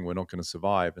a gang, we're not going to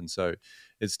survive. And so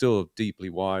it's still deeply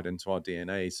wired into our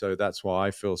DNA. So that's why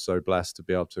I feel so blessed to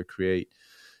be able to create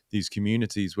these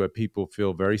communities where people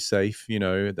feel very safe,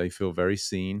 they feel very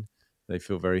seen, they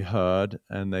feel very heard,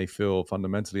 and they feel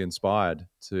fundamentally inspired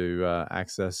to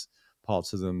access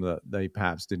parts of them that they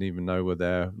perhaps didn't even know were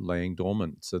there laying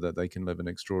dormant, so that they can live an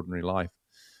extraordinary life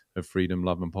of freedom,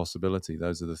 love, and possibility.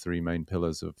 Those are the three main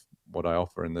pillars of what I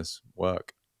offer in this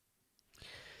work.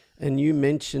 And you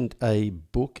mentioned a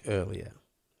book earlier.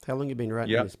 How long have you been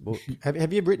writing this book?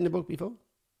 Have you written a book before?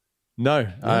 No,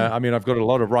 I mean, I've got a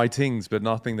lot of writings, but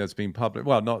nothing that's been published.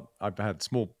 Well, not I've had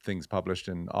small things published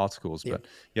in articles, but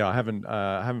I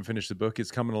haven't finished the book.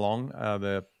 It's coming along.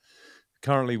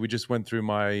 Currently, we just went through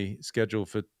my schedule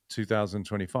for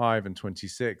 2025 and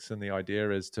 26, and the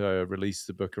idea is to release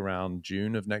the book around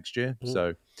June of next year.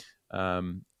 So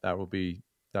that will be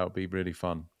really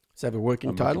fun. Does it have a working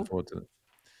I'm title? looking forward to it.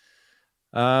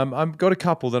 I've got a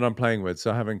couple that I'm playing with,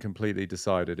 so I haven't completely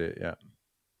decided it yet.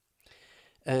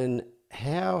 And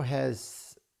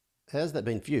how's that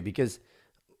been for you? Because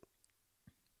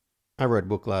I wrote a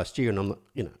book last year, and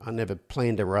I never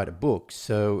planned to write a book,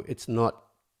 so it's not.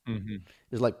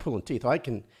 It's like pulling teeth.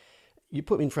 You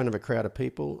put me in front of a crowd of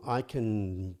people, I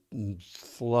can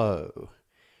flow,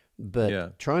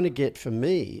 but trying to get, for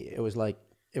me, it was like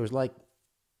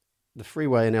the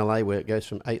freeway in LA where it goes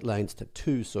from 8 lanes to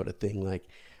 2 sort of thing. Like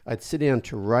I'd sit down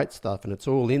to write stuff and it's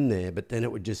all in there, but then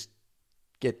it would just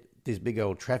get this big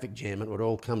old traffic jam and it would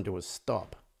all come to a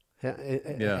stop.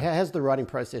 How's the writing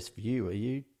process for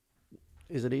you?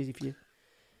 Is it easy for you?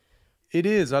 It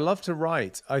is. I love to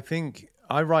write. I think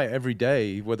I write every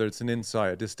day, whether it's an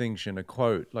insight, a distinction, a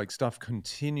quote, like stuff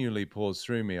continually pours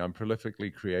through me. I'm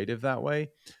prolifically creative that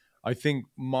way. I think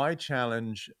my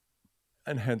challenge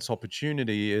and hence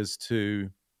opportunity is to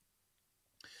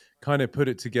kind of put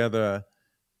it together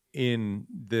in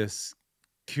this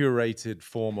curated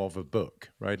form of a book,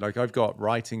 right? Like I've got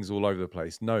writings all over the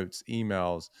place, notes,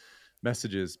 emails,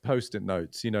 messages, post-it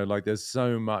notes, like there's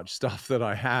so much stuff that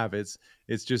I have. It's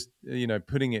just,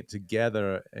 putting it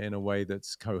together in a way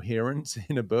that's coherent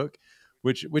in a book,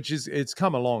 which is, it's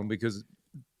come along because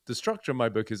the structure of my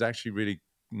book is actually really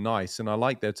nice. And I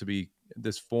like there to be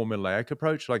this formulaic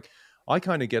approach. Like I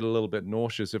kind of get a little bit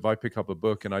nauseous if I pick up a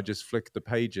book and I just flick the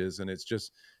pages and it's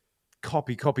just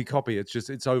copy.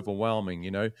 It's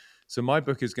overwhelming, So my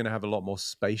book is going to have a lot more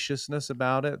spaciousness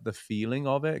about it, the feeling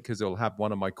of it, because it'll have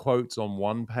one of my quotes on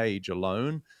one page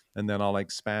alone, and then I'll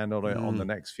expand on it on the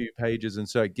next few pages. And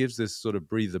so it gives this sort of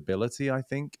breathability, I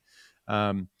think.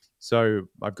 So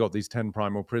I've got these 10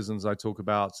 primal prisons I talk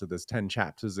about. So there's 10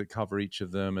 chapters that cover each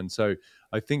of them. And so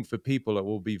I think for people, it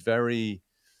will be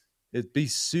it'd be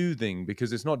soothing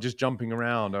because it's not just jumping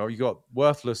around. Oh, you got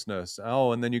worthlessness.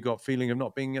 Oh, and then you got feeling of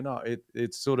not being enough.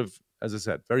 It's sort of, as I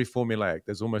said, very formulaic.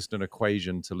 There's almost an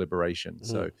equation to liberation.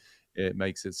 So it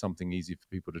makes it something easy for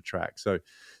people to track. So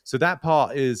that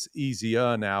part is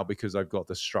easier now because I've got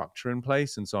the structure in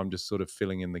place. And so I'm just sort of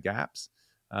filling in the gaps.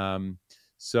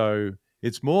 So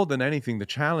it's more than anything, the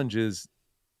challenge is,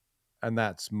 and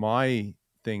that's my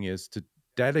thing, is to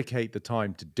dedicate the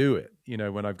time to do it,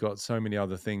 when I've got so many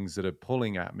other things that are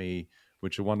pulling at me,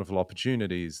 which are wonderful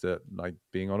opportunities, that like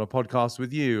being on a podcast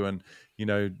with you and,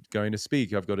 going to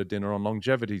speak. I've got a dinner on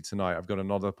longevity tonight. I've got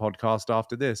another podcast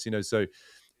after this, so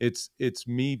it's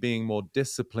me being more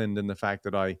disciplined in the fact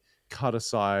that I put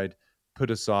aside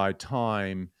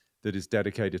time that is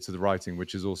dedicated to the writing,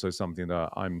 which is also something that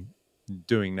I'm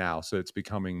doing now. So it's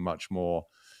becoming much more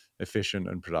efficient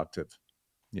and productive.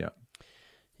 Yeah.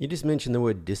 You just mentioned the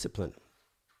word discipline.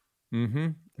 Mm-hmm.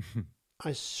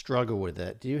 I struggle with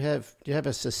that. Do you have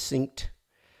a succinct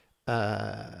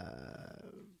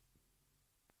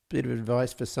bit of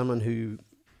advice for someone who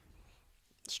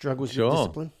struggles with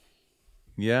discipline?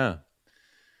 Yeah.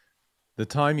 The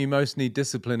time you most need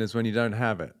discipline is when you don't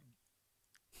have it.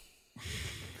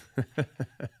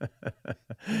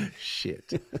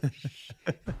 Shit.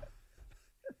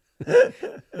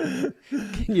 Can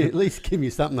you at least give me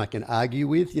something I can argue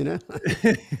with,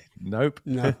 Nope.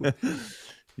 No.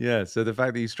 Yeah. So the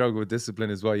fact that you struggle with discipline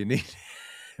is why you need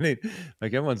like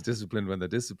everyone's disciplined when they're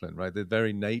disciplined, right? The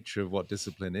very nature of what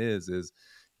discipline is,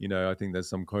 I think there's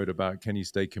some quote about, can you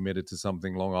stay committed to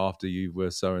something long after you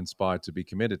were so inspired to be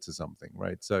committed to something,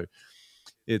 right? So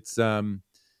it's, I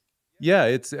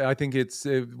think it's,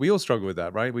 we all struggle with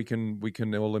that, right? We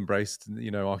can all embrace,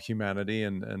 our humanity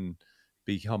and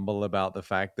be humble about the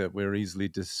fact that we're easily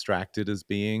distracted as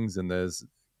beings. And there's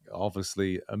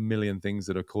obviously a million things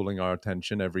that are calling our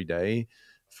attention every day,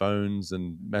 phones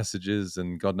and messages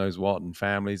and God knows what, and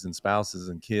families and spouses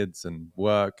and kids and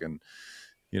work and,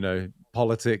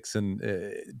 politics, and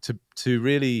to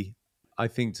really, I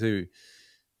think to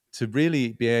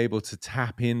really be able to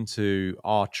tap into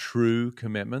our true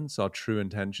commitments, our true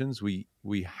intentions, we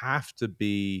have to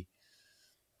be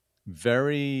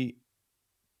very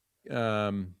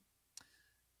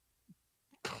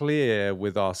clear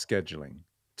with our scheduling.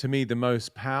 To me, the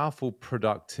most powerful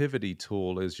productivity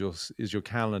tool is your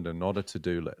calendar, not a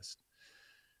to-do list.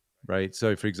 Right.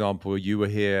 So, for example, you were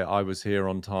here, I was here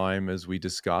on time, as we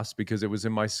discussed, because it was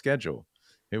in my schedule.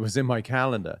 It was in my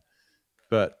calendar.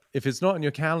 But if it's not in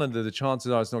your calendar, the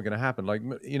chances are it's not going to happen. Like,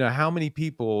 how many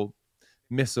people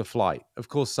miss a flight? Of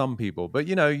course, some people, but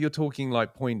you're talking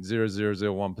like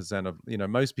 0.0001% of,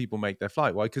 most people make their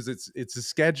flight. Why? Because it's a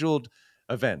scheduled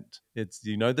event. It's,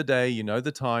 the day,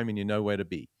 the time, and you know where to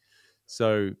be.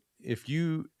 So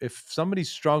if somebody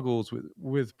struggles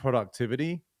with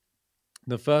productivity,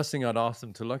 the first thing I'd ask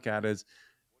them to look at is,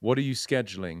 what are you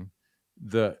scheduling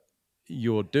that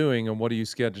you're doing, and what are you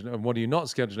scheduling, and what are you not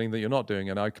scheduling that you're not doing?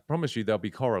 And I can promise you they'll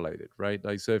be correlated, right?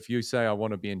 Like, so if you say, I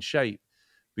want to be in shape,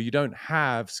 but you don't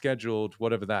have scheduled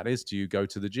whatever that is to you, go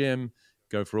to the gym,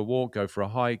 go for a walk, go for a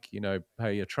hike,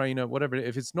 pay a trainer, whatever.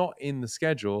 If it's not in the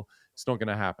schedule, it's not going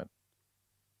to happen.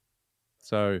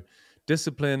 So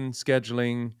discipline,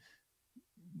 scheduling,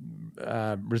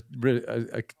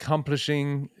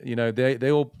 accomplishing,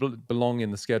 they all belong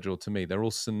in the schedule to me. They're all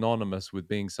synonymous with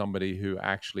being somebody who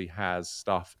actually has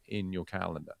stuff in your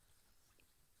calendar.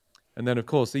 And then, of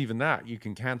course, even that, you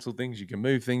can cancel things, you can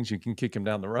move things, you can kick them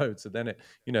down the road. So then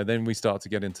then we start to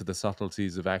get into the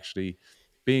subtleties of actually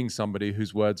being somebody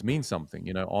whose words mean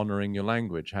something, honoring your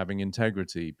language, having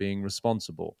integrity, being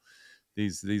responsible.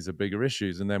 These are bigger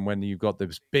issues. And then when you've got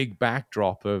this big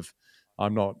backdrop of,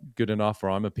 I'm not good enough, or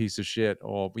I'm a piece of shit,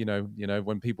 or,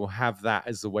 when people have that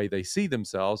as the way they see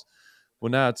themselves, well,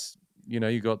 now it's,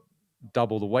 you've got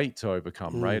double the weight to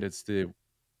overcome, right? It's the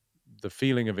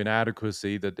feeling of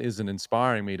inadequacy that isn't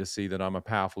inspiring me to see that I'm a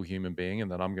powerful human being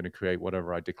and that I'm going to create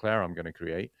whatever I declare I'm going to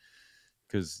create.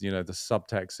 Because, the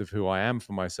subtext of who I am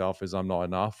for myself is I'm not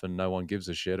enough and no one gives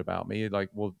a shit about me. Like,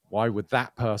 well, why would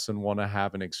that person want to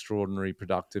have an extraordinary,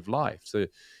 productive life? So,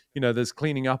 there's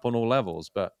cleaning up on all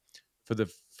levels. But for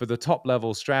the top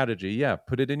level strategy,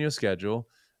 put it in your schedule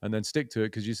and then stick to it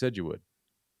because you said you would.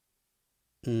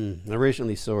 I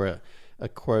recently saw a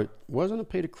quote, wasn't a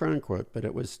Peter Crone quote, but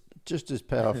it was just as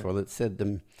powerful. It said,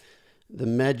 the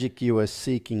magic you are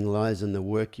seeking lies in the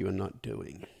work you are not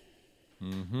doing.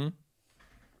 Mm-hmm.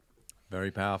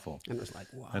 Very powerful. And it was like,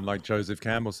 wow. And like Joseph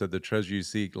Campbell said, the treasure you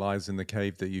seek lies in the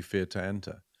cave that you fear to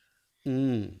enter.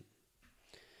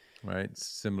 Right?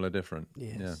 Similar, different.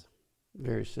 Yes. Yeah.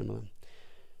 Very similar.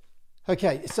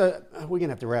 Okay, so we're going to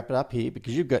have to wrap it up here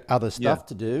because you've got other stuff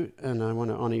to do, and I want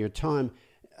to honor your time.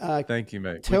 Thank you,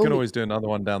 mate. We can always do another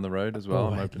one down the road as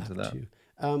well. I'm open to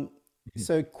that.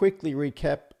 So quickly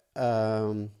recap,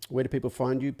 where do people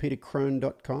find you?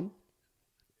 petercrone.com?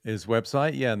 His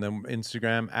website, and then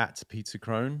Instagram at Peter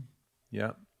Crone,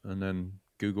 and then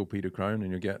Google Peter Crone and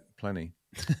you'll get plenty.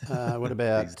 What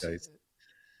about these days?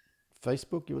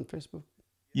 Facebook? You on Facebook?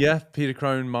 Yeah, Peter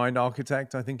Crone Mind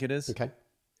Architect, I think it is. Okay.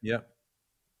 Yeah.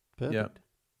 Perfect.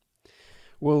 Yeah.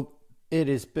 Well, it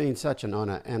has been such an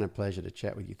honor and a pleasure to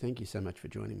chat with you. Thank you so much for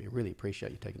joining me. I really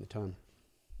appreciate you taking the time.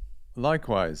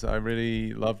 Likewise, I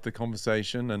really loved the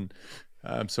conversation, and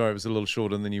I'm sorry it was a little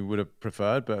shorter than you would have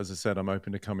preferred, but as I said, I'm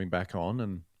open to coming back on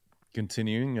and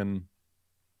continuing, and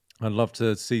I'd love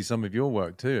to see some of your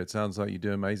work too. It sounds like you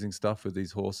do amazing stuff with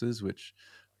these horses, which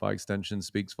by extension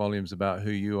speaks volumes about who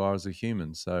you are as a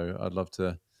human. So I'd love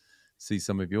to see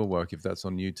some of your work, if that's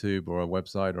on YouTube or a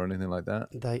website or anything like that.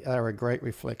 They are a great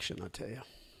reflection, I tell you.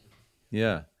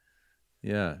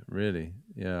 Yeah, really.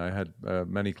 Yeah, I had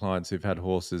many clients who've had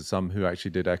horses, some who actually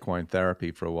did equine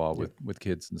therapy for a while with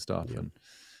kids and stuff. And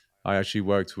I actually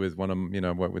worked with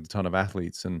worked with a ton of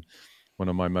athletes, and one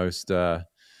of my most,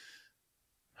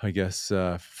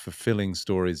 fulfilling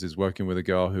stories is working with a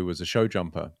girl who was a show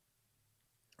jumper.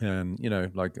 And,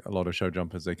 like a lot of show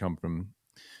jumpers, they come from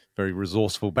very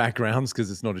resourceful backgrounds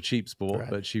because it's not a cheap sport, right.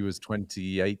 But she was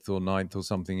 28th or 9th or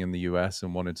something in the US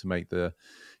and wanted to make the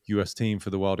US team for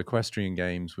the World Equestrian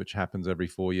Games, which happens every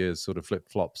 4 years, sort of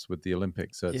flip-flops with the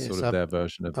Olympics. So it's sort of their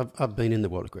version of... I've been in the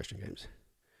World Equestrian Games.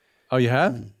 Oh, you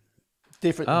have?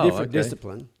 Different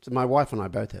discipline. So my wife and I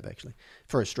both have, actually,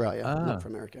 for Australia, not for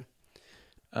America.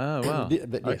 Oh, wow.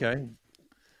 But okay.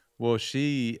 Well,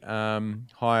 she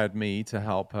hired me to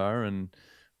help her, and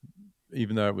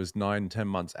even though it was 9-10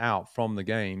 months out from the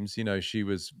games, you know, she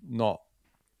was not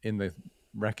in the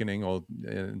reckoning or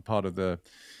in part of the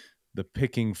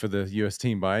picking for the US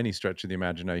team by any stretch of the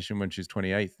imagination when she's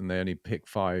 28th and they only pick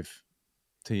five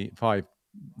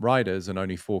riders and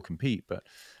only 4 compete. But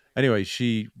anyway,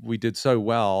 we did so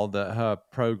well that her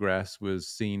progress was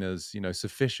seen as, you know,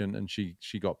 sufficient, and she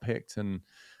got picked, and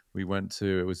we went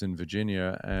to, it was in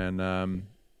Virginia, and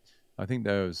I think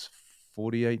there was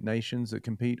 48 nations that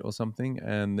compete or something,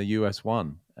 and the US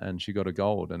won, and she got a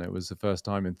gold, and it was the first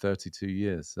time in 32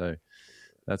 years. So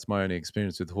that's my only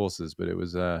experience with horses, but it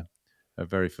was a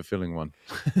very fulfilling one.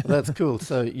 Well, that's cool.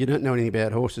 So you don't know anything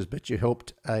about horses, but you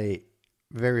helped a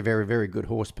very, very, very good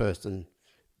horse person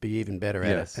be even better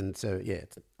at it. And so, yeah,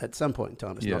 at some point in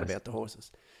time, it's not about the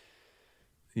horses.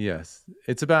 Yes,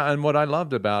 it's about, and what I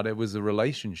loved about it was the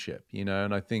relationship, you know,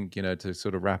 and I think, you know, to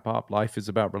sort of wrap up, life is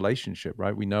about relationship,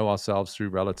 right? We know ourselves through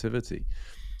relativity.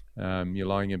 You're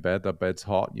lying in bed, the bed's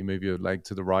hot, you move your leg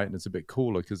to the right and it's a bit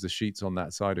cooler because the sheets on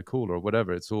that side are cooler or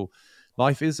whatever. It's all,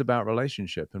 life is about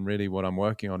relationship. And really what I'm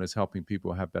working on is helping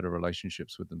people have better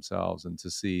relationships with themselves, and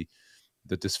to see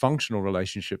the dysfunctional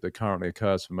relationship that currently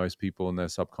occurs for most people in their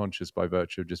subconscious by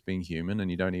virtue of just being human.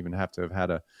 And you don't even have to have had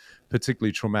a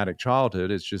particularly traumatic childhood.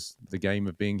 It's just the game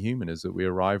of being human, is that we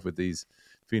arrive with these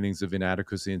feelings of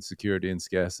inadequacy, insecurity, and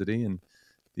scarcity. And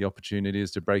the opportunity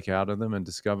is to break out of them and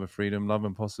discover freedom, love,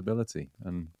 and possibility.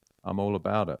 And I'm all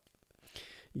about it.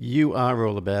 You are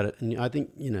all about it. And I think,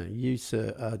 you know, you,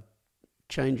 sir, are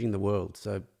changing the world.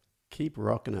 So keep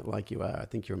rocking it like you are. I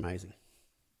think you're amazing.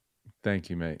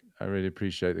 Thank you, mate. I really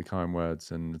appreciate the kind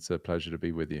words, and it's a pleasure to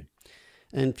be with you.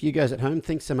 And for you guys at home,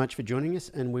 thanks so much for joining us,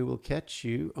 and we will catch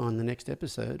you on the next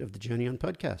episode of the Journey On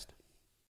podcast.